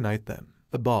 "Sorry night then.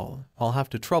 A ball. I'll have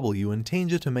to trouble you and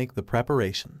Tanja to make the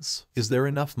preparations. Is there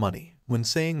enough money?" When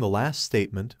saying the last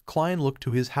statement, Klein looked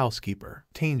to his housekeeper.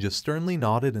 Tanja sternly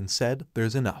nodded and said,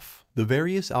 "There's enough. The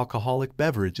various alcoholic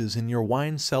beverages in your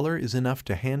wine cellar is enough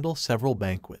to handle several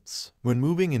banquets." When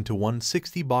moving into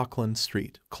 160 Buckland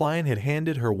Street, Klein had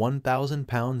handed her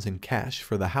 £1,000 in cash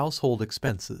for the household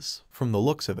expenses. From the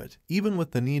looks of it, even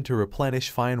with the need to replenish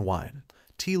fine wine,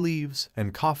 tea leaves,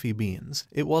 and coffee beans,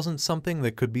 it wasn't something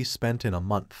that could be spent in a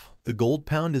month. "The gold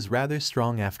pound is rather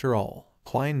strong after all."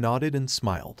 Klein nodded and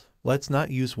smiled. "Let's not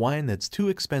use wine that's too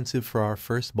expensive for our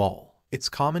first ball. It's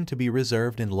common to be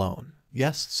reserved in loan."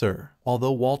 "Yes, sir."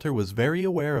 Although Walter was very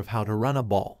aware of how to run a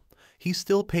ball, he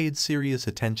still paid serious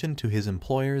attention to his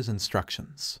employer's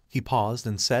instructions. He paused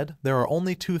and said, "There are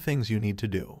only two things you need to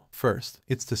do. First,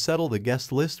 it's to settle the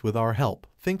guest list with our help,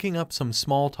 thinking up some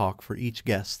small talk for each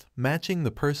guest, matching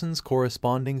the person's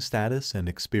corresponding status and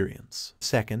experience.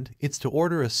 Second, it's to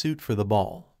order a suit for the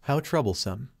ball." How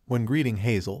troublesome. When greeting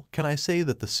Hazel, "Can I say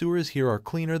that the sewers here are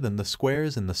cleaner than the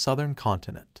squares in the southern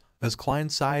continent?" As Klein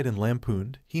sighed and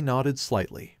lampooned, he nodded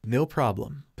slightly. "No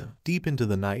problem." Deep into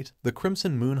the night, the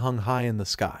crimson moon hung high in the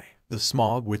sky. The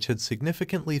smog, which had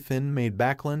significantly thinned, made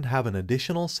Buckland have an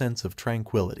additional sense of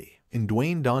tranquility. In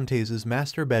Dwayne Dantes'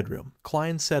 master bedroom,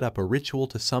 Klein set up a ritual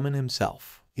to summon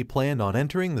himself. He planned on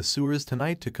entering the sewers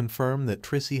tonight to confirm that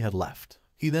Trissy had left.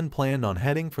 He then planned on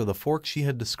heading for the fork she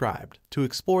had described, to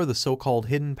explore the so-called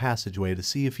hidden passageway to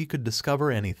see if he could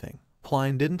discover anything.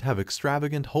 Klein didn't have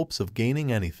extravagant hopes of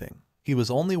gaining anything. He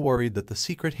was only worried that the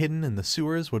secret hidden in the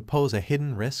sewers would pose a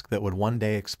hidden risk that would one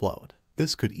day explode.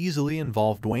 This could easily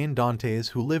involve Dwayne Dantes,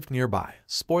 who lived nearby,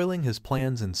 spoiling his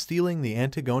plans and stealing the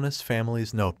Antigonus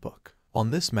family's notebook. On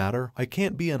this matter, I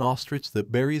can't be an ostrich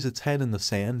that buries its head in the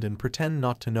sand and pretend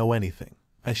not to know anything.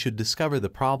 I should discover the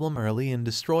problem early and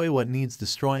destroy what needs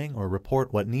destroying or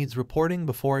report what needs reporting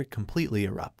before it completely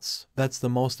erupts. That's the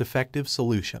most effective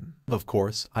solution. Of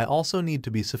course, I also need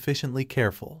to be sufficiently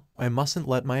careful. I mustn't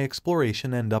let my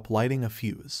exploration end up lighting a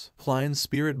fuse. Klein's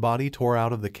spirit body tore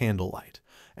out of the candlelight,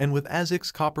 and with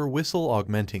Azic's copper whistle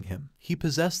augmenting him, he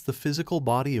possessed the physical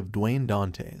body of Dwayne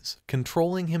Dantes,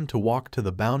 controlling him to walk to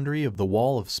the boundary of the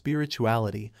wall of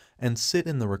spirituality and sit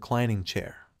in the reclining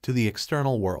chair. To the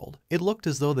external world, it looked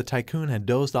as though the tycoon had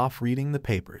dozed off reading the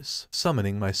papers.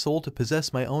 Summoning my soul to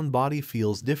possess my own body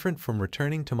feels different from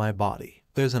returning to my body.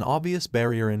 There's an obvious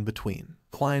barrier in between.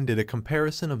 Klein did a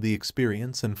comparison of the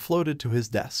experience and floated to his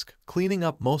desk, cleaning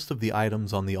up most of the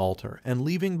items on the altar and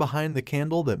leaving behind the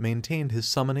candle that maintained his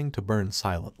summoning to burn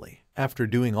silently. After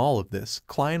doing all of this,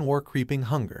 Klein wore creeping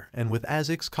hunger, and with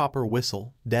Azic's copper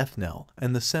whistle, death knell,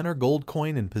 and the center gold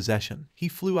coin in possession, he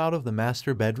flew out of the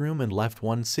master bedroom and left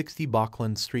 160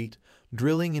 Buckland Street,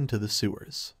 drilling into the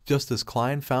sewers. Just as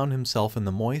Klein found himself in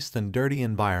the moist and dirty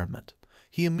environment,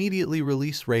 he immediately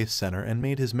released Wraith Center and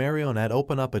made his marionette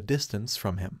open up a distance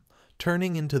from him,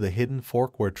 turning into the hidden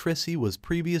fork where Trissy was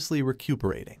previously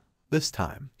recuperating. This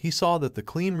time, he saw that the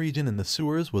clean region in the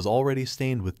sewers was already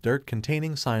stained with dirt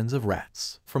containing signs of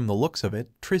rats. From the looks of it,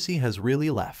 Trissy has really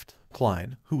left.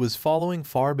 Klein, who was following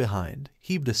far behind,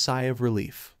 heaved a sigh of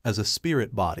relief. As a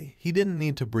spirit body, he didn't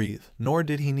need to breathe, nor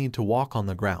did he need to walk on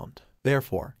the ground.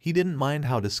 Therefore, he didn't mind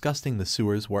how disgusting the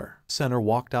sewers were. Center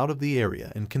walked out of the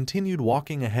area and continued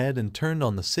walking ahead and turned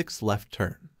on the 6th left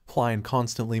turn. Klein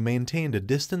constantly maintained a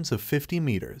distance of 50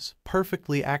 meters,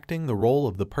 perfectly acting the role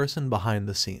of the person behind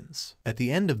the scenes. At the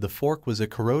end of the fork was a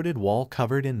corroded wall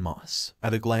covered in moss.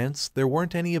 At a glance, there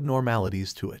weren't any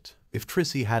abnormalities to it. If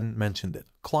Trissy hadn't mentioned it,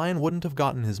 Klein wouldn't have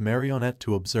gotten his marionette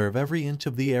to observe every inch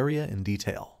of the area in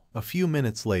detail. A few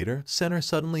minutes later, Center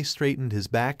suddenly straightened his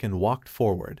back and walked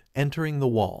forward, entering the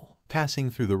wall.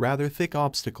 Passing through the rather thick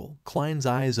obstacle, Klein's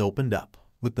eyes opened up.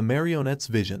 With the marionette's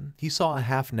vision, he saw a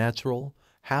half-natural,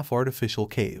 half-artificial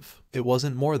cave. It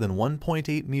wasn't more than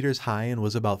 1.8 meters high and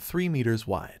was about 3 meters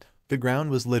wide. The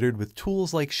ground was littered with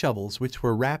tools like shovels which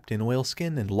were wrapped in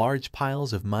oilskin and large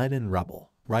piles of mud and rubble.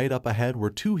 Right up ahead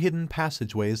were 2 hidden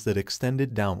passageways that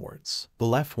extended downwards. The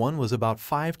left one was about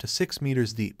 5 to 6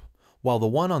 meters deep, while the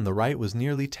one on the right was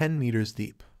nearly 10 meters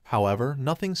deep. However,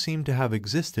 nothing seemed to have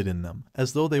existed in them,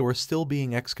 as though they were still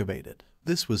being excavated.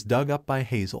 This was dug up by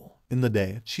Hazel. In the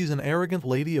day, she's an arrogant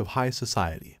lady of high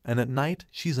society, and at night,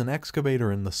 she's an excavator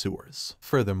in the sewers.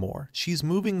 Furthermore, she's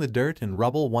moving the dirt and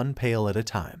rubble one pail at a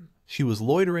time. She was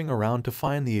loitering around to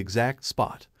find the exact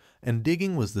spot, and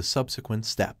digging was the subsequent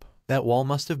step. That wall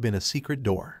must have been a secret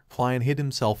door. Klein hid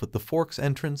himself at the fork's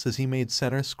entrance as he made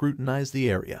Center scrutinize the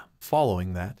area.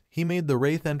 Following that, he made the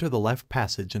wraith enter the left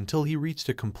passage until he reached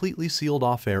a completely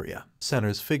sealed-off area.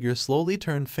 Center's figure slowly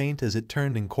turned faint as it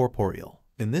turned incorporeal.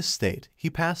 In this state, he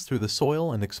passed through the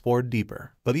soil and explored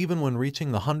deeper, but even when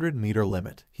reaching the 100-meter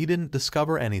limit, he didn't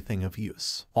discover anything of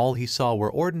use. All he saw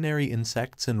were ordinary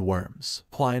insects and worms.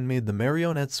 Klein made the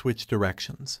marionette switch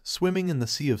directions, swimming in the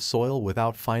sea of soil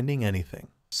without finding anything.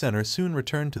 Center soon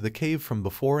returned to the cave from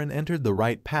before and entered the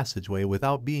right passageway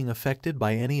without being affected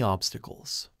by any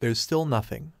obstacles. There's still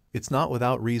nothing. It's not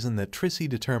without reason that Trissy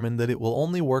determined that it will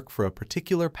only work for a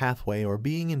particular pathway or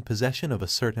being in possession of a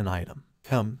certain item.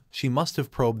 She must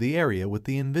have probed the area with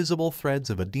the invisible threads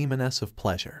of a demoness of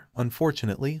pleasure.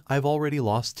 Unfortunately, I've already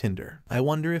lost Tinder. I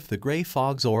wonder if the gray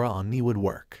fog's aura on me would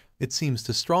work. It seems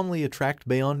to strongly attract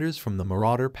Beyonders from the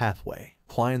Marauder pathway.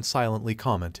 Klein silently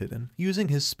commented and, using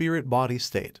his spirit body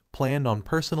state, planned on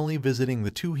personally visiting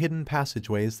the 2 hidden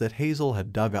passageways that Hazel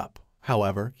had dug up.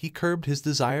 However, he curbed his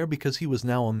desire because he was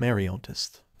now a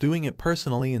marionettist. Doing it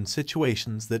personally in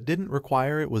situations that didn't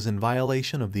require it was in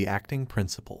violation of the acting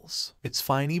principles. It's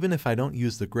fine even if I don't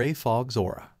use the gray fog's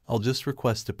aura. I'll just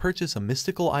request to purchase a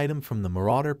mystical item from the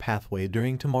Marauder pathway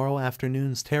during tomorrow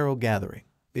afternoon's tarot gathering.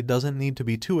 It doesn't need to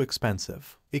be too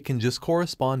expensive. It can just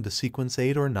correspond to sequence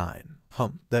 8 or 9.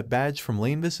 That badge from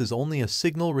Lanevis is only a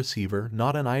signal receiver,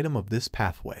 not an item of this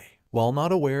pathway. While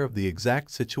not aware of the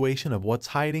exact situation of what's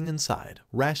hiding inside,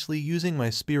 rashly using my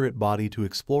spirit body to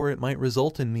explore it might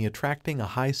result in me attracting a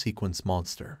high-sequence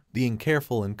monster. Being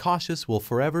careful and cautious will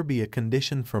forever be a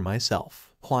condition for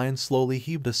myself. Klein slowly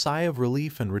heaved a sigh of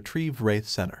relief and retrieved Wraith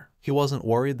Center. He wasn't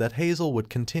worried that Hazel would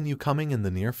continue coming in the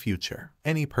near future.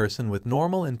 Any person with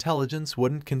normal intelligence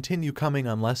wouldn't continue coming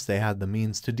unless they had the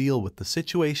means to deal with the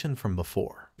situation from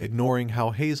before. Ignoring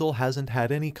how Hazel hasn't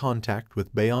had any contact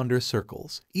with Beyonder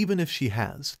circles, even if she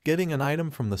has, getting an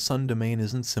item from the Sun Domain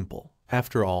isn't simple.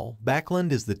 After all,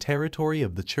 Backland is the territory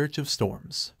of the Church of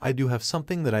Storms. I do have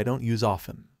something that I don't use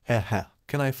often.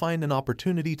 Can I find an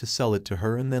opportunity to sell it to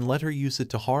her and then let her use it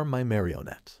to harm my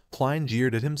marionette? Klein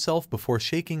jeered at himself before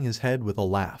shaking his head with a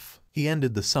laugh. He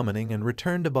ended the summoning and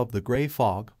returned above the gray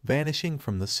fog, vanishing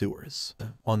from the sewers.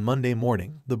 On Monday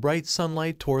morning, the bright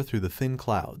sunlight tore through the thin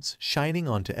clouds, shining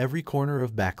onto every corner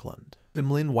of Backland.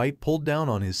 Emlyn White pulled down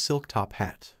on his silk top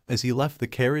hat. As he left the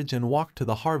carriage and walked to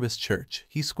the Harvest Church,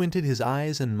 he squinted his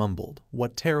eyes and mumbled,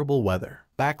 "What terrible weather.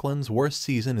 Backland's worst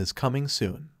season is coming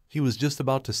soon." He was just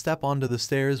about to step onto the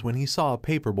stairs when he saw a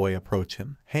paperboy approach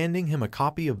him, handing him a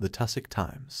copy of the Tussock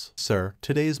Times. "Sir,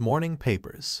 today's morning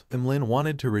papers." Emlyn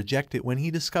wanted to reject it when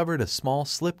he discovered a small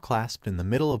slip clasped in the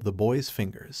middle of the boy's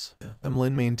fingers.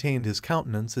 Emlyn maintained his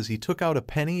countenance as he took out a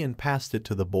penny and passed it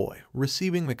to the boy,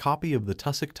 receiving the copy of the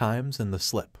Tussock Times and the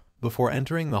slip. Before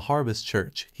entering the Harvest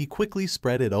Church, he quickly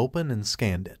spread it open and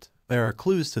scanned it. "There are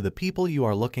clues to the people you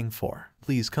are looking for.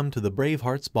 Please come to the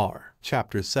Bravehearts Bar."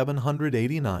 Chapter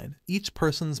 789. Each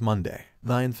Person's Monday.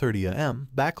 9:30 a.m.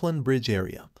 Backland Bridge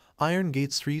area. Iron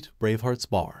Gate Street, Bravehearts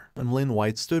Bar. Emlyn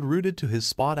White stood rooted to his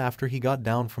spot after he got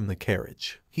down from the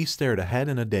carriage. He stared ahead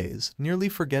in a daze, nearly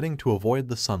forgetting to avoid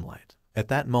the sunlight. At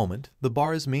that moment, the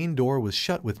bar's main door was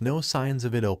shut with no signs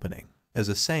of it opening. As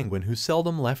a sanguine who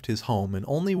seldom left his home and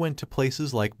only went to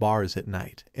places like bars at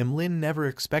night, Emlyn never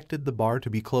expected the bar to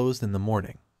be closed in the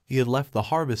morning. He had left the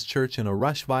Harvest Church in a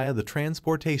rush via the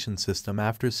transportation system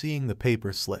after seeing the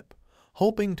paper slip,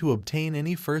 hoping to obtain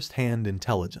any first-hand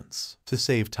intelligence. To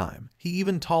save time, he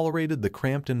even tolerated the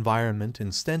cramped environment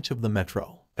and stench of the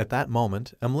metro. At that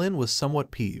moment, Emlyn was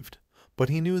somewhat peeved, but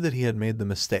he knew that he had made the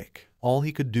mistake. All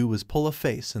he could do was pull a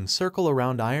face and circle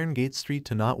around Iron Gate Street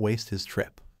to not waste his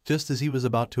trip. Just as he was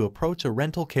about to approach a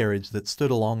rental carriage that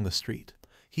stood along the street,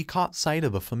 he caught sight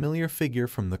of a familiar figure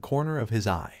from the corner of his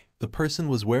eye. The person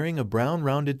was wearing a brown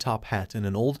rounded top hat and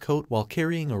an old coat while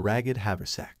carrying a ragged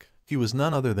haversack. He was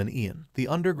none other than Ian, the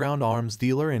underground arms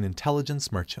dealer and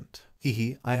intelligence merchant.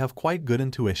 I have quite good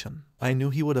intuition. I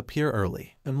knew he would appear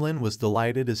early." Emlyn was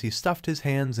delighted as he stuffed his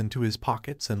hands into his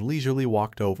pockets and leisurely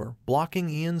walked over,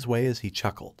 blocking Ian's way as he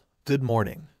chuckled. "Good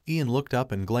morning." Ian looked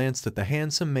up and glanced at the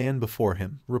handsome man before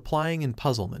him, replying in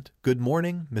puzzlement, "Good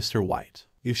morning, Mr. White.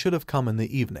 You should have come in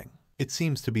the evening." "It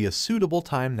seems to be a suitable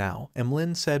time now,"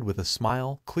 Emlyn said with a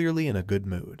smile, clearly in a good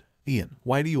mood. "Ian,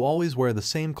 why do you always wear the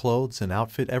same clothes and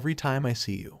outfit every time I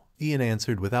see you?" Ian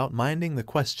answered without minding the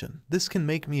question. This can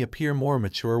make me appear more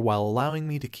mature while allowing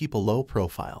me to keep a low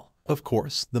profile. Of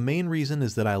course, the main reason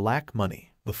is that I lack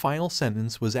money. The final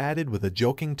sentence was added with a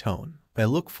joking tone. I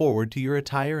look forward to your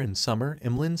attire in summer,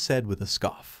 Emlyn said with a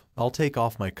scoff. I'll take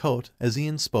off my coat. As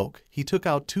Ian spoke, he took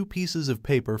out 2 pieces of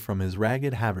paper from his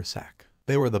ragged haversack.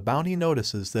 They were the bounty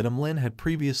notices that Emlyn had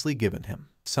previously given him.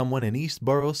 Someone in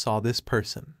Eastborough saw this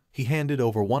person. He handed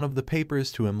over one of the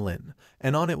papers to Emlyn,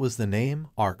 and on it was the name,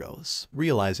 Argos.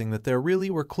 Realizing that there really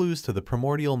were clues to the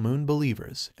primordial moon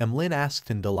believers, Emlyn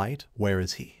asked in delight, "Where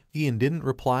is he?" Ian didn't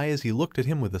reply as he looked at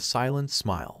him with a silent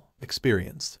smile.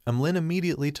 Experienced, Emlyn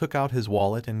immediately took out his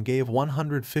wallet and gave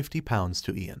 £150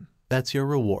 to Ian. "That's your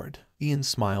reward." Ian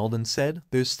smiled and said,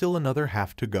 "There's still another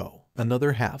half to go."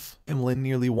 Another half? Emlyn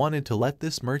nearly wanted to let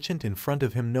this merchant in front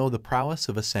of him know the prowess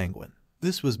of a sanguine.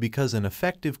 This was because an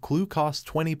effective clue cost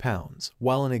 £20,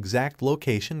 while an exact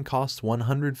location cost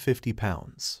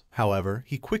 £150. However,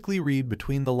 he quickly read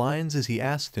between the lines as he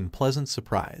asked in pleasant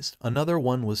surprise, "Another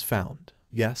one was found?"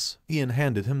 "Yes." Ian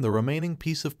handed him the remaining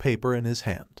piece of paper in his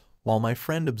hand. While my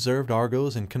friend observed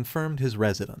Argos and confirmed his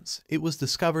residence, it was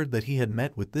discovered that he had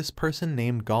met with this person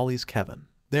named Golly's Kevin.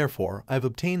 Therefore, I've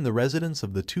obtained the residence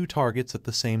of the 2 targets at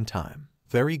the same time.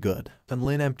 Very good.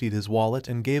 Emlyn emptied his wallet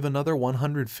and gave another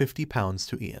 £150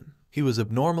 to Ian. He was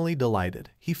abnormally delighted.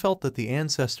 He felt that the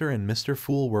ancestor and Mr.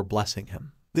 Fool were blessing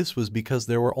him. This was because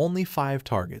there were only 5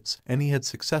 targets, and he had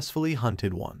successfully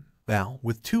hunted 1. Now,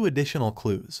 with 2 additional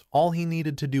clues, all he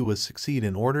needed to do was succeed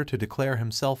in order to declare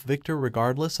himself victor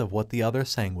regardless of what the other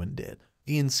sanguine did.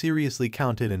 Ian seriously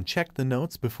counted and checked the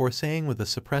notes before saying with a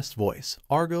suppressed voice,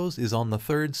 "Argos is on the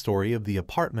 3rd story of the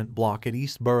apartment block at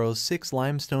Eastborough's 6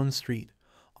 Limestone Street,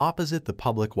 opposite the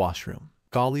public washroom.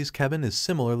 Golly's Kevin is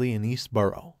similarly in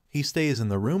Eastborough. He stays in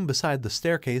the room beside the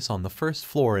staircase on the 1st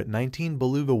floor at 19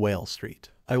 Beluga Whale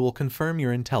Street. I will confirm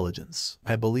your intelligence.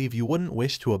 I believe you wouldn't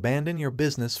wish to abandon your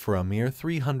business for a mere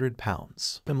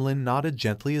 £300. Emlyn nodded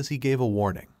gently as he gave a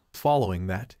warning. Following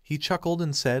that, he chuckled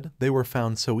and said, "They were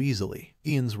found so easily."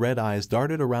 Ian's red eyes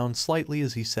darted around slightly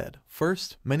as he said,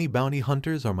 "First, many bounty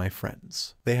hunters are my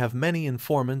friends. They have many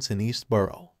informants in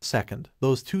Eastborough. Second,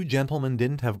 those 2 gentlemen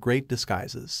didn't have great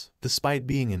disguises. Despite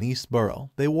being in Eastborough,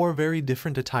 they wore very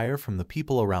different attire from the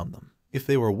people around them. If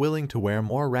they were willing to wear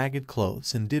more ragged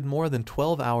clothes and did more than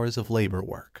 12 hours of labor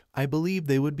work, I believe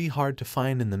they would be hard to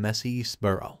find in the messy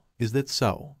Eastborough. Is that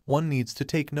so? One needs to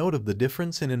take note of the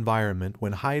difference in environment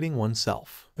when hiding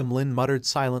oneself." Emlyn muttered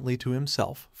silently to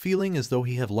himself, feeling as though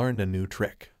he had learned a new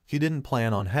trick. He didn't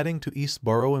plan on heading to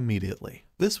Eastborough immediately.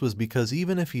 This was because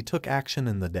even if he took action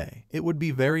in the day, it would be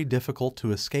very difficult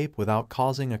to escape without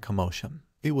causing a commotion.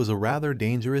 It was a rather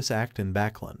dangerous act in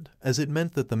Backland, as it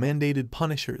meant that the mandated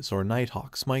punishers or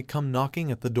nighthawks might come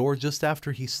knocking at the door just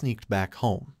after he sneaked back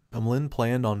home. Emlyn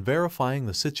planned on verifying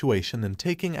the situation and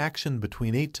taking action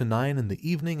between 8 to 9 in the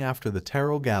evening after the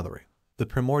tarot gathering. The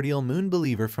primordial moon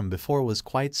believer from before was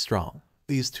quite strong.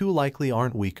 These 2 likely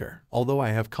aren't weaker. Although I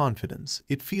have confidence,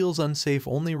 it feels unsafe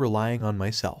only relying on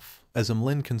myself. As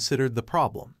Emlyn considered the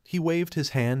problem, he waved his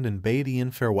hand and bade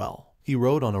Ian farewell. He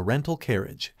rode on a rental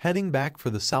carriage, heading back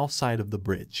for the south side of the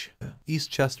bridge.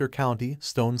 Eastchester County,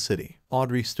 Stone City.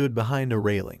 Audrey stood behind a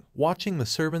railing, watching the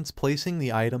servants placing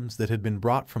the items that had been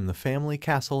brought from the family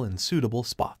castle in suitable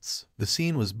spots. The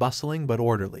scene was bustling but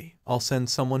orderly. "I'll send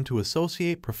someone to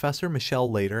associate Professor Michel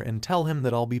later and tell him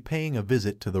that I'll be paying a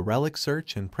visit to the Relic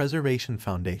Search and Preservation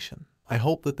Foundation. I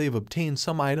hope that they've obtained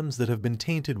some items that have been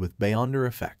tainted with Beyonder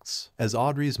effects." As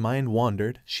Audrey's mind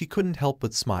wandered, she couldn't help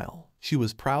but smile. She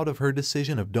was proud of her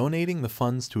decision of donating the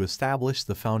funds to establish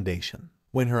the foundation.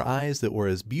 When her eyes that were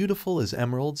as beautiful as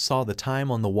emeralds saw the time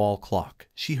on the wall clock,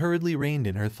 she hurriedly reined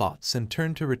in her thoughts and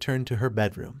turned to return to her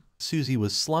bedroom. Susie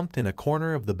was slumped in a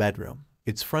corner of the bedroom.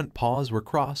 Its front paws were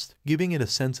crossed, giving it a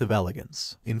sense of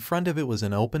elegance. In front of it was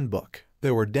an open book.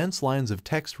 There were dense lines of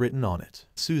text written on it.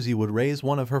 Susie would raise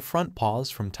one of her front paws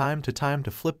from time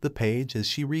to flip the page as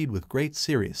she read with great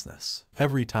seriousness.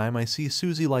 "Every time I see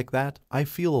Susie like that, I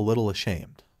feel a little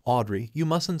ashamed. Audrey, you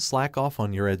mustn't slack off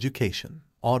on your education."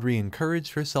 Audrey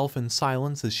encouraged herself in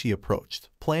silence as she approached,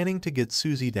 planning to get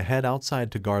Susie to head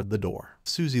outside to guard the door.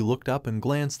 Susie looked up and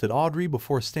glanced at Audrey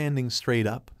before standing straight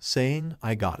up, saying,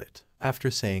 "I got it."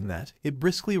 After saying that, it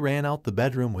briskly ran out the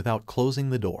bedroom without closing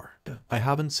the door. "I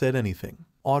haven't said anything."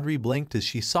 Audrey blinked as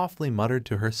she softly muttered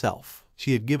to herself.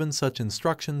 She had given such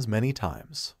instructions many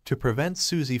times, to prevent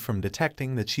Susie from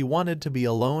detecting that she wanted to be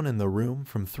alone in the room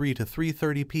from 3 to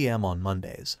 3:30 p.m. on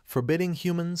Mondays, forbidding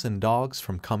humans and dogs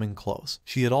from coming close.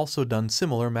 She had also done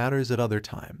similar matters at other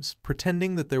times,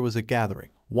 pretending that there was a gathering,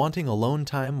 wanting alone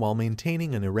time while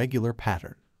maintaining an irregular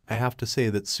pattern. I have to say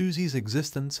that Susie's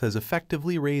existence has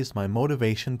effectively raised my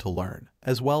motivation to learn,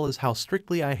 as well as how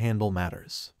strictly I handle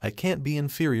matters. I can't be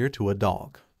inferior to a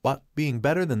dog. But being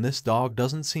better than this dog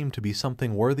doesn't seem to be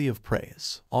something worthy of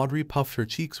praise. Audrey puffed her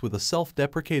cheeks with a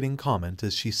self-deprecating comment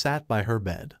as she sat by her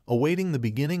bed, awaiting the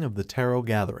beginning of the tarot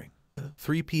gathering.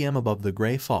 3 p.m. above the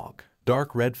gray fog.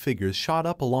 Dark red figures shot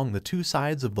up along the two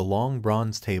sides of the long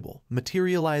bronze table,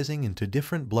 materializing into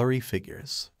different blurry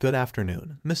figures. Good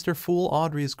afternoon, Mr. Fool.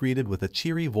 Audrey is greeted with a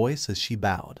cheery voice as she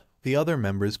bowed. The other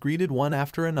members greeted one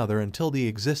after another until the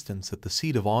existence at the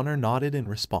seat of honor nodded in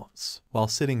response. While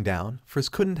sitting down, Friz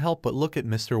couldn't help but look at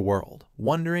Mr. World,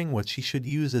 wondering what she should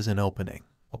use as an opening.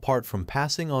 Apart from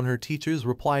passing on her teacher's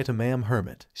reply to Ma'am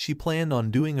Hermit, she planned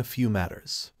on doing a few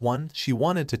matters. 1. She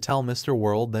wanted to tell Mr.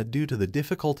 World that due to the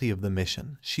difficulty of the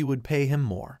mission, she would pay him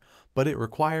more, but it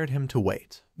required him to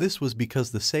wait. This was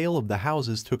because the sale of the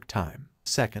houses took time.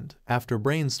 2nd, after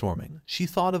brainstorming, she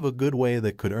thought of a good way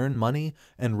that could earn money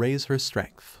and raise her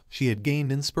strength. She had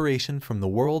gained inspiration from the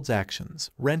world's actions.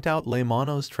 Rent out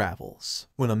Lemano's travels.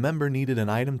 When a member needed an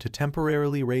item to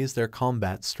temporarily raise their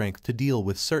combat strength to deal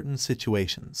with certain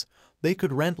situations, they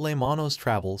could rent Lemano's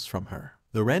travels from her.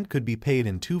 The rent could be paid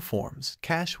in 2 forms,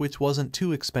 cash which wasn't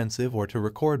too expensive or to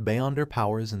record beyond her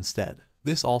powers instead.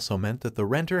 This also meant that the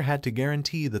renter had to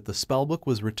guarantee that the spellbook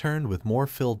was returned with more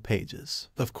filled pages.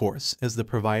 Of course, as the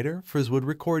provider, Friz would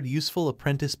record useful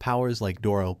apprentice powers like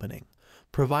door opening,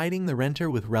 providing the renter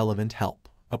with relevant help.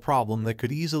 A problem that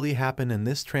could easily happen in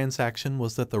this transaction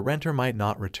was that the renter might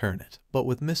not return it. But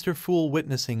with Mr. Fool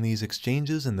witnessing these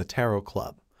exchanges in the Tarot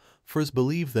Club, Friz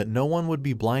believed that no one would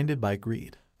be blinded by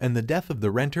greed, and the death of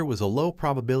the renter was a low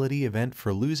probability event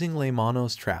for losing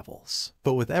Lemano's travels.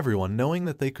 But with everyone knowing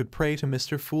that they could pray to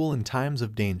Mr. Fool in times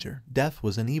of danger, death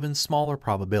was an even smaller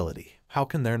probability. How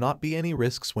can there not be any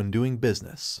risks when doing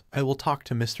business? I will talk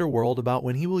to Mr. World about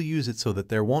when he will use it so that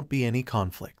there won't be any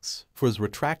conflicts. Friz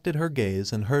retracted her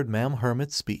gaze and heard Ma'am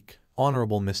Hermit speak.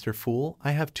 Honorable Mr. Fool,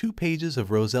 I have 2 pages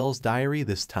of Roselle's diary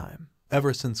this time.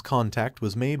 Ever since contact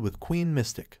was made with Queen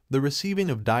Mystic, the receiving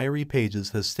of diary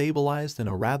pages has stabilized in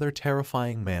a rather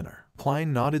terrifying manner.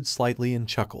 Klein nodded slightly and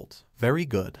chuckled. Very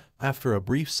good. After a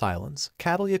brief silence,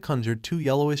 Catalia conjured 2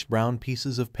 yellowish-brown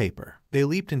pieces of paper. They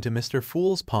leaped into Mr.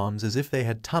 Fool's palms as if they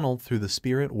had tunneled through the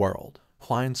spirit world.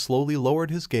 Klein slowly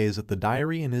lowered his gaze at the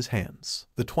diary in his hands.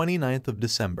 The 29th of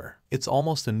December. It's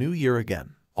almost a new year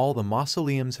again. All the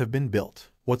mausoleums have been built.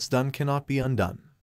 What's done cannot be undone.